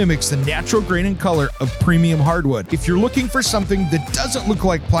realistically mimics the natural grain and color of premium hardwood. If you're looking for something that doesn't look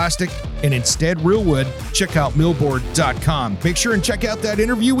like plastic and instead real wood, check out millboard.com. Make sure and check out that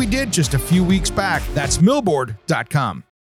interview we did just a few weeks back. That's millboard.com.